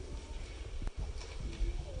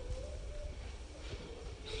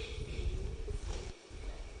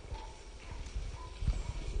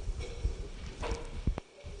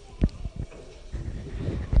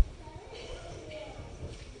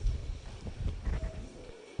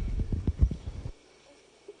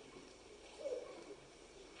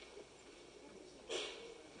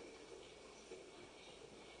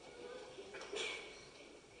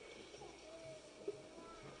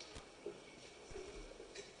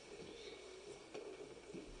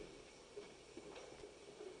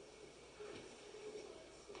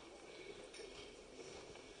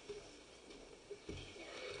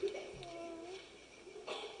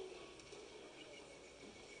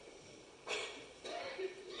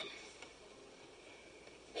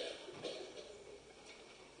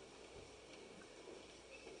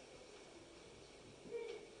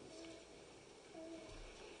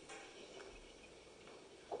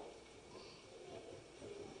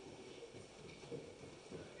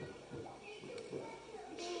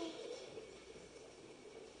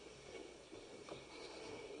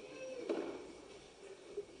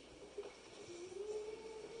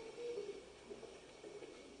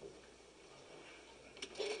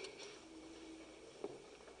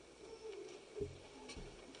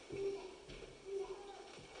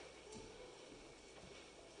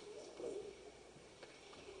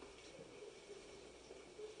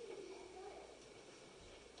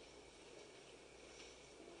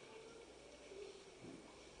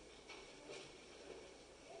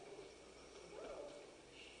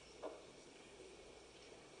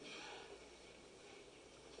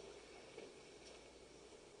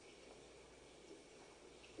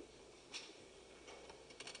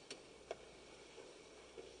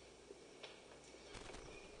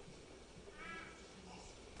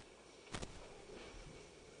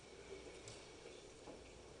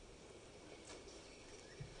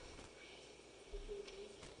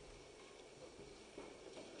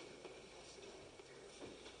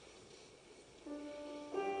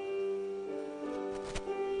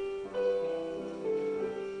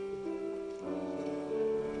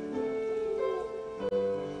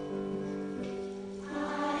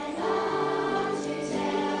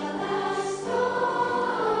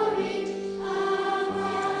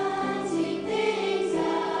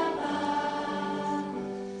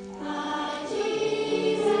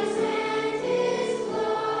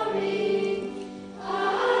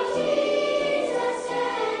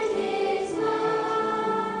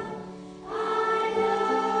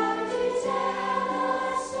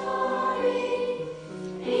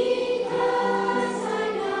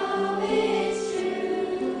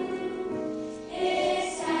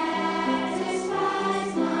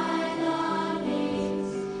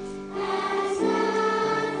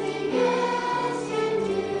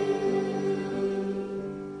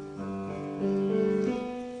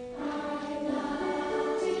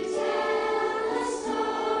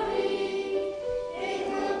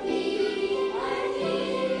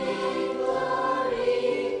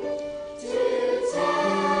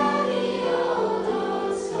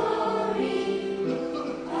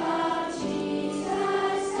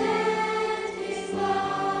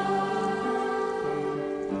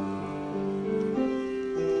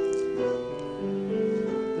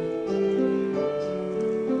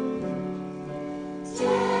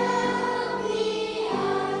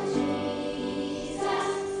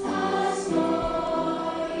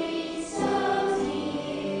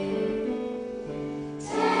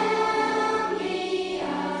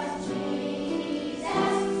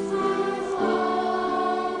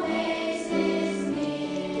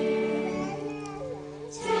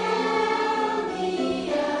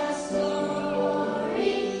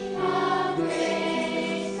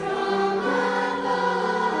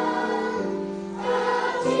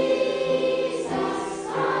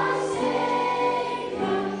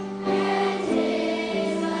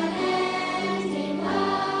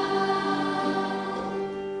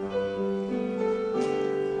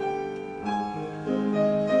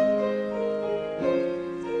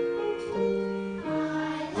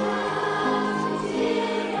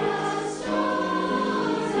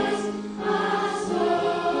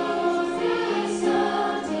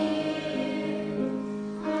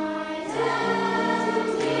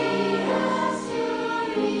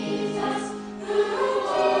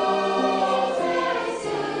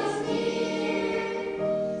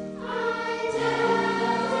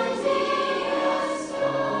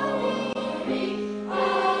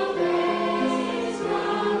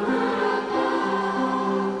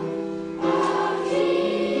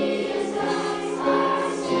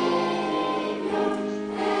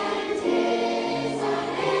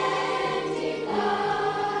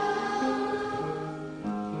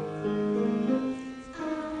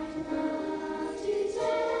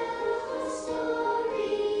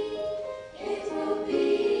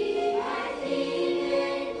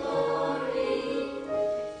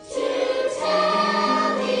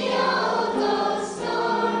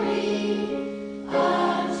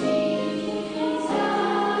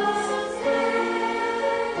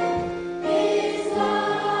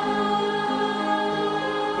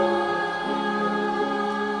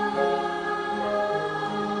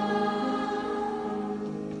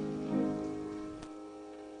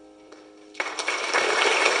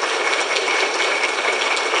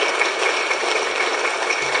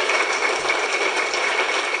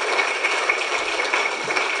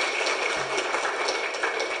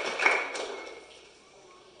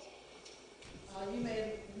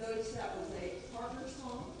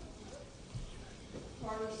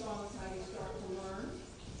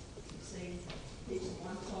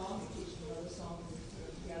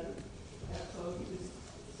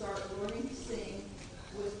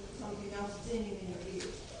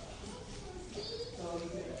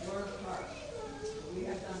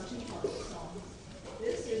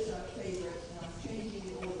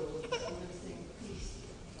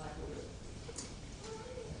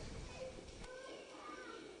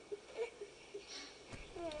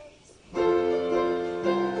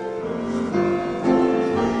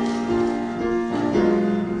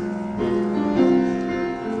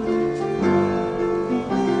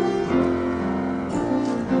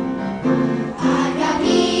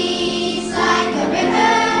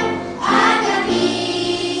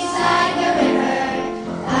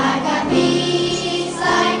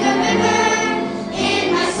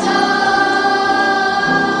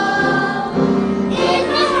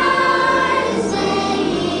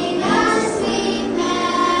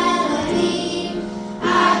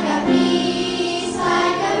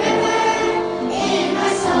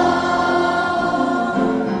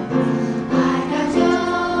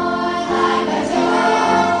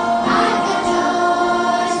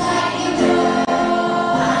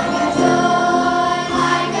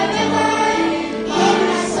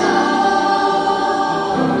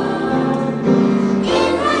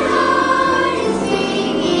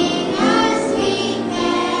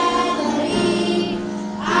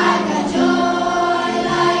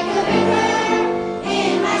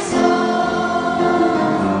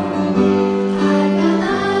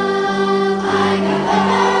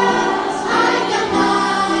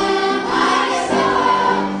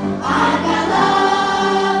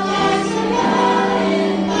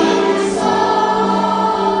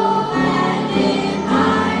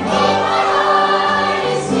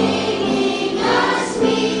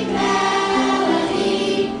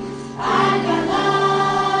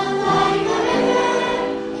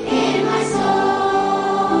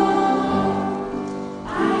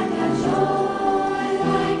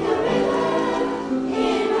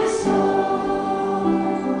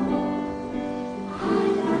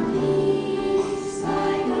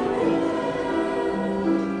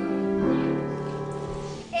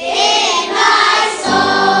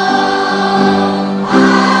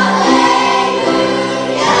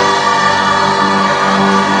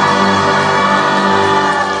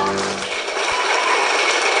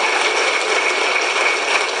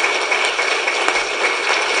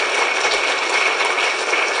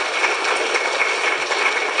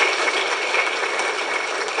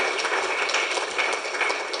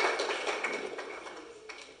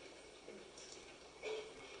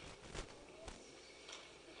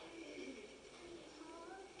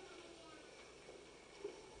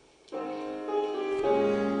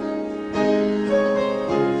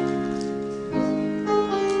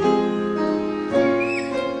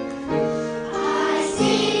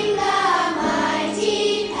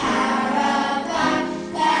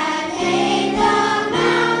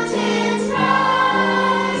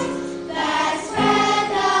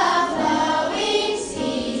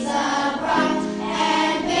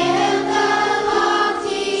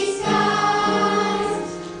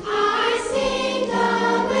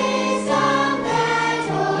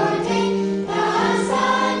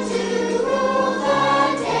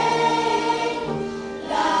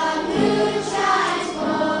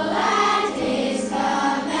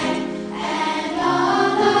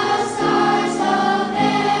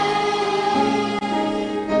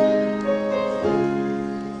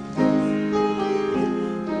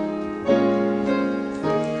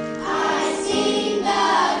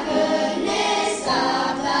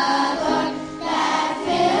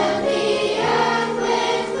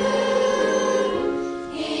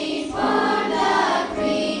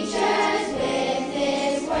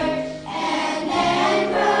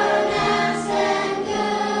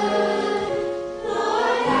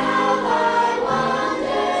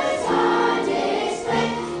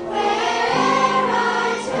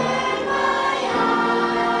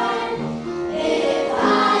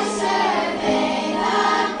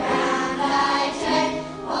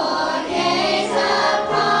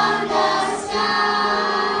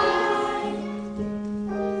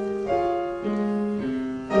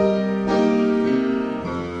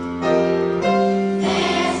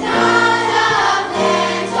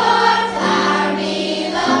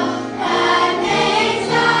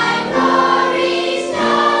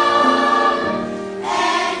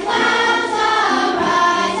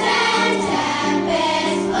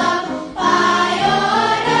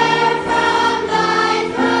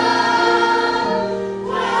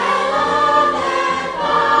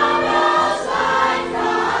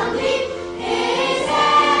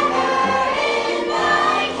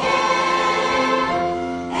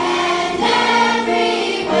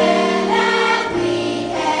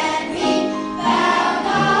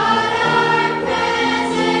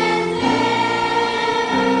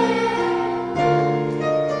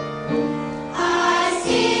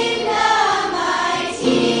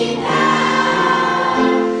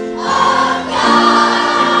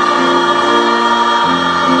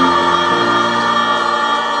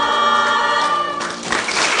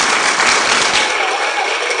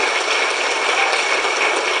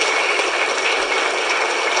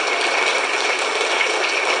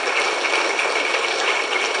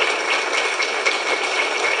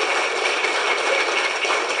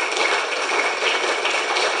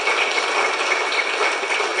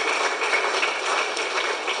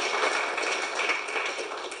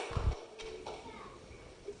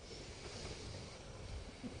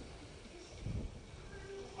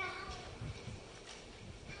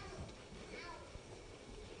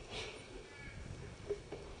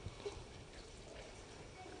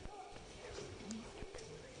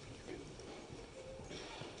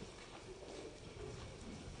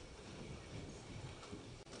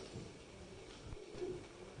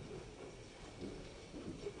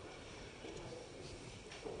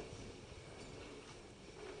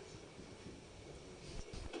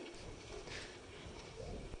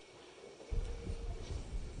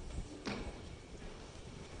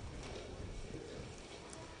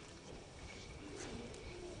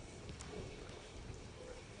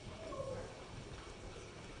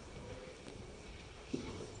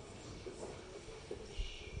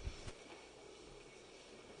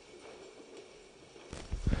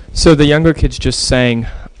 So the younger kids just sang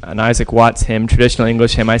an Isaac Watts hymn, traditional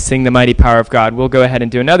English hymn, I Sing the Mighty Power of God. We'll go ahead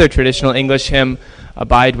and do another traditional English hymn,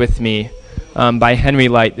 Abide With Me, by Henry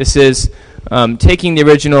Light. This is taking the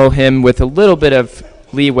original hymn with a little bit of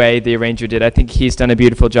leeway the arranger did. I think he's done a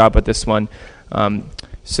beautiful job with this one.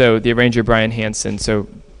 So the arranger, Brian Hansen, so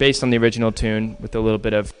based on the original tune with a little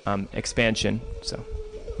bit of expansion. So.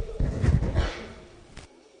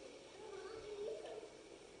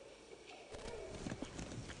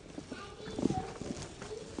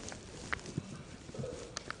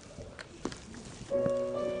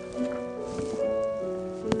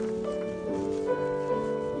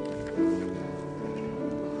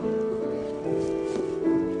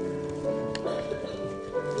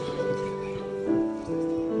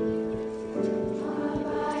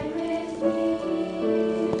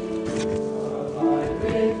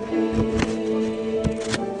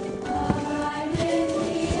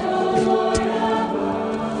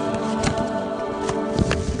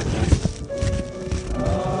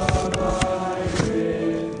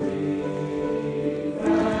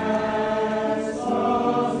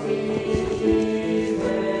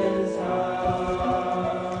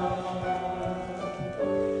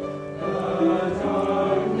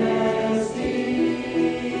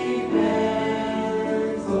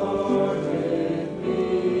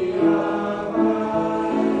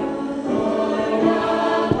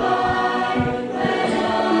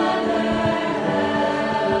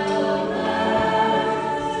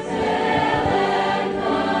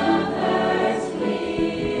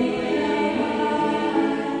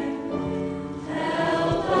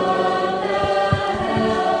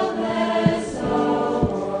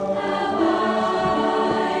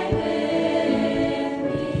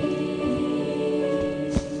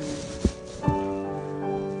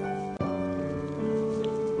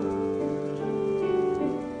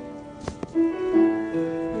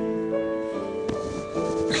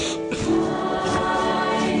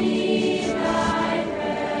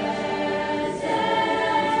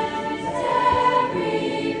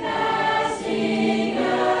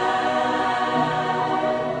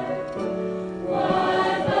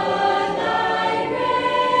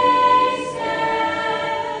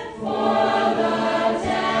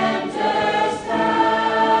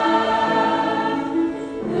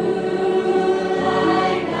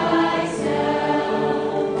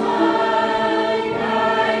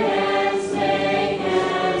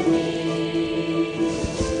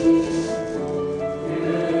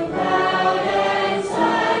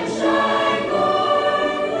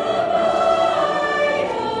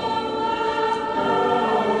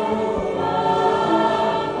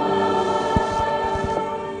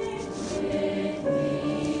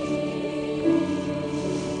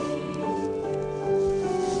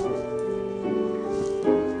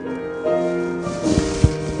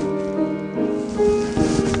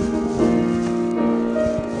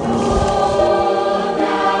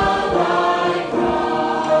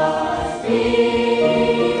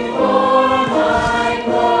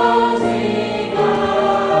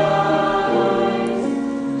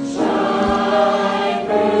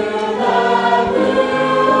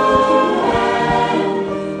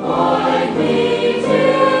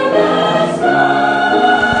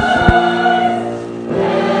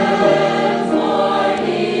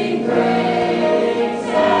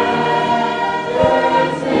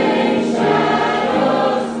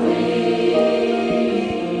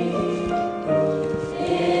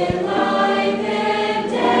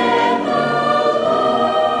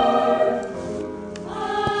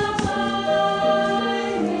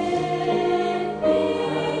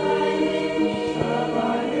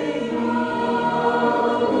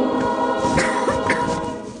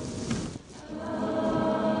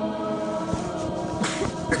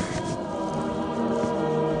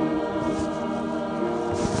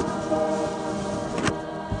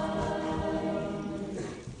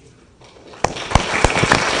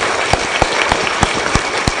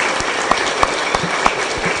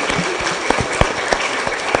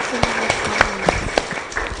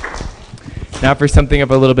 Now for something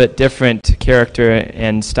of a little bit different character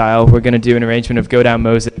and style, we're going to do an arrangement of Go Down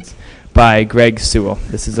Moses by Greg Sewell.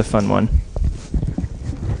 This is a fun one.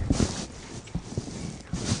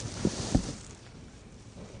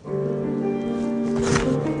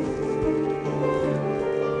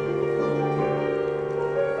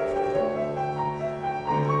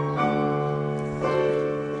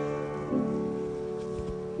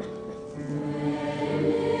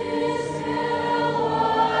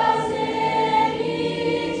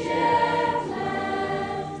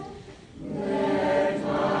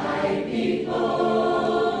 People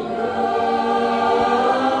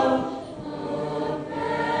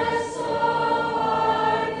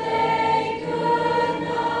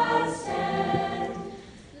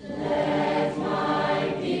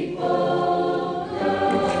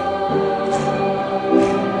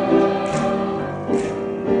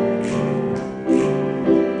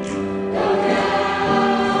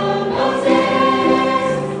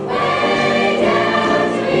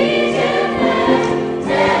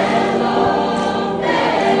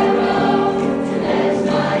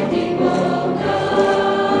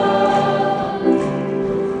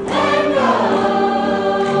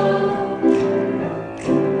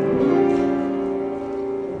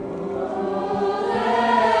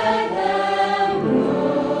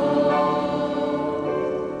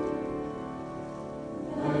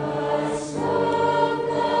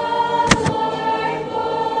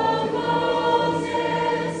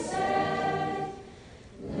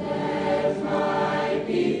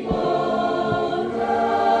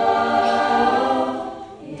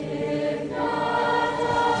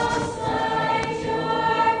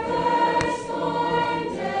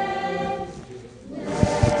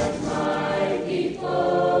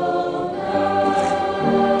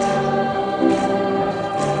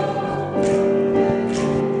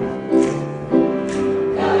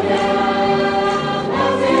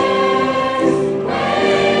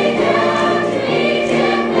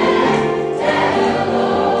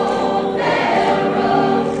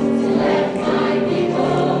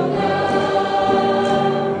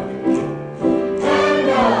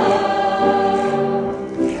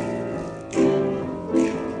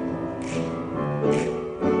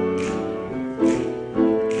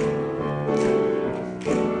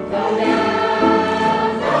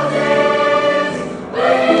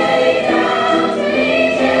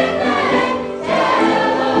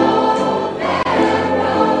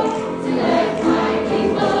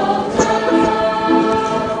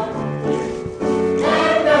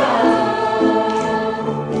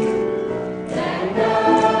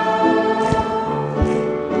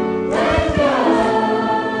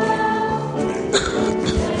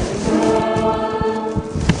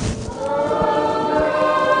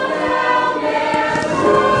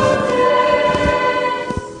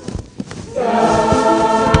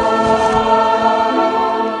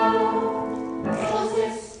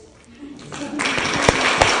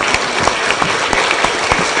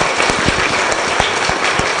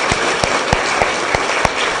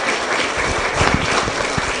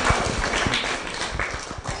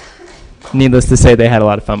Needless to say, they had a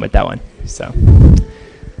lot of fun with that one. So,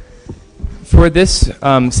 for this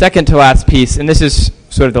second to last piece, and this is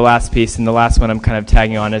sort of the last piece, and the last one I'm kind of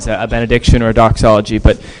tagging on as a benediction or a doxology,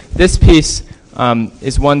 but this piece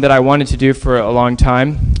is one that I wanted to do for a long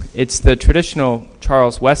time. It's the traditional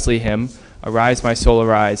Charles Wesley hymn, Arise, My Soul,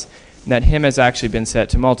 Arise. And that hymn has actually been set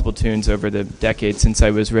to multiple tunes over the decades since I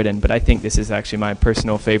was written, but I think this is actually my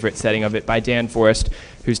personal favorite setting of it by Dan Forrest,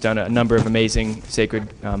 who's done a number of amazing sacred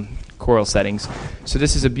choral settings. So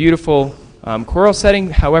this is a beautiful choral setting.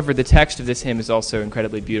 However, the text of this hymn is also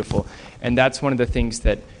incredibly beautiful, and that's one of the things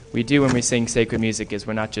that we do when we sing sacred music is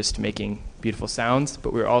we're not just making beautiful sounds,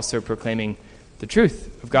 but we're also proclaiming the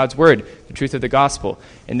truth of God's word, the truth of the gospel.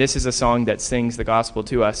 And this is a song that sings the gospel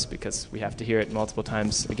to us because we have to hear it multiple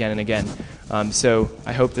times again and again. So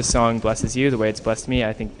I hope this song blesses you the way it's blessed me.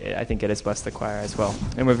 I think it has blessed the choir as well.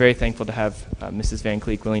 And we're very thankful to have Mrs. Van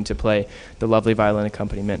Cleek willing to play the lovely violin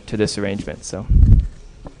accompaniment to this arrangement. So.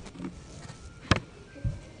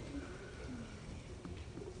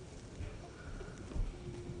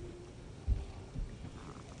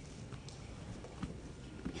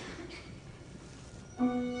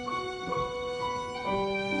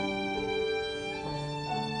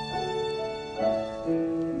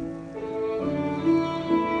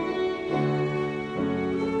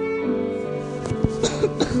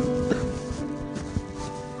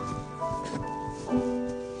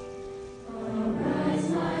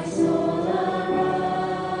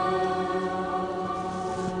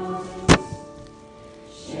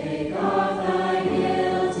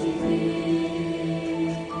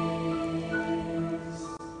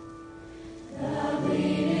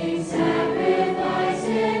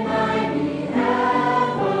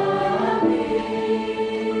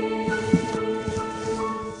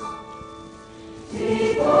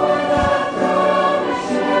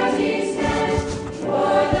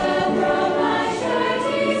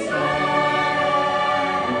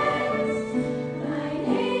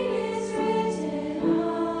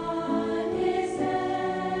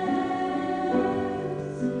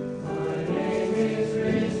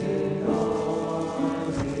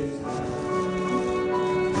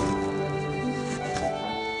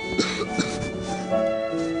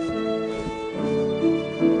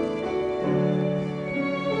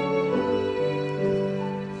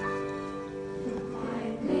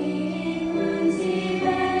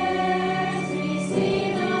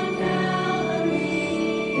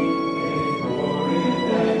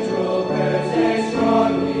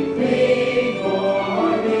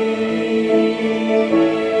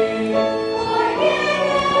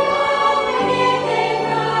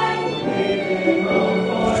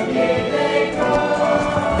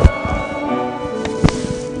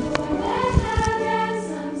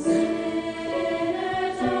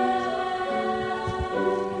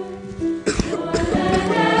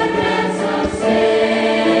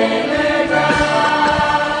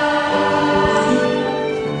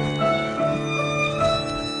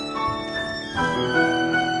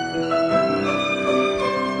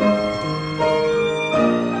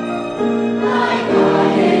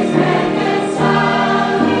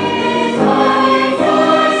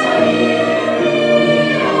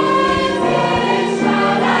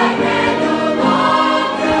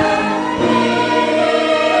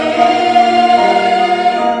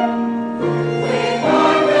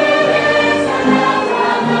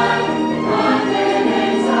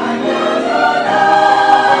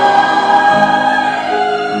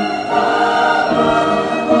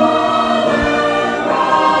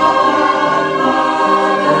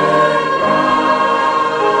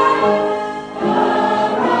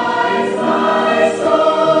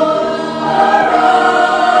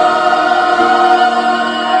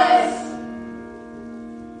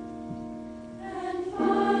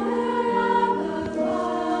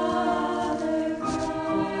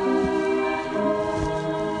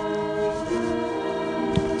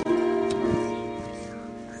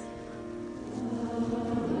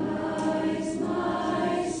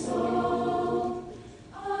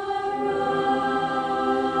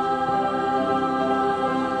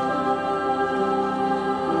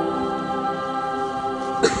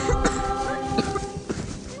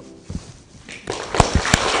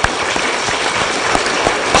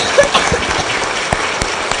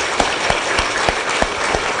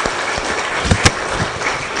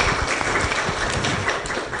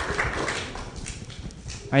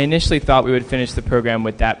 I initially thought we would finish the program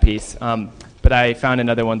with that piece, but I found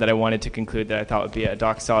another one that I wanted to conclude that I thought would be a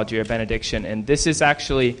doxology or benediction. And this is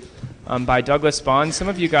actually by Douglas Bond. Some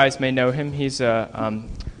of you guys may know him. He's a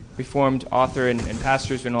Reformed author and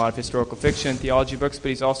pastor. He's written a lot of historical fiction, theology books, but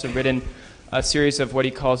he's also written a series of what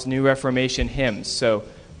he calls New Reformation hymns. So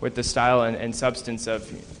with the style and substance of,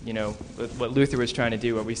 what Luther was trying to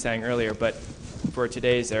do, what we sang earlier, but for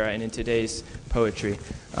today's era and in today's poetry.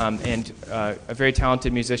 And a very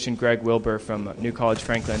talented musician, Greg Wilbur from New College,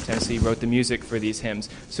 Franklin, Tennessee, wrote the music for these hymns.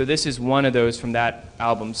 So this is one of those from that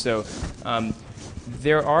album. So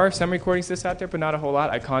there are some recordings of this out there, but not a whole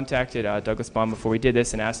lot. I contacted Douglas Bond before we did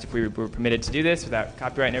this and asked if we were permitted to do this without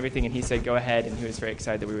copyright and everything, and he said go ahead, and he was very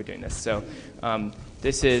excited that we were doing this. So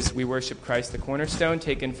this is We Worship Christ the Cornerstone,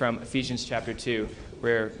 taken from Ephesians chapter 2,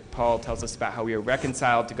 where Paul tells us about how we are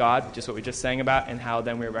reconciled to God, just what we just sang about, and how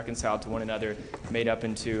then we are reconciled to one another, made up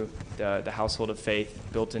into the household of faith,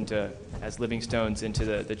 built into as living stones into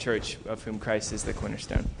the church of whom Christ is the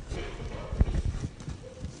cornerstone.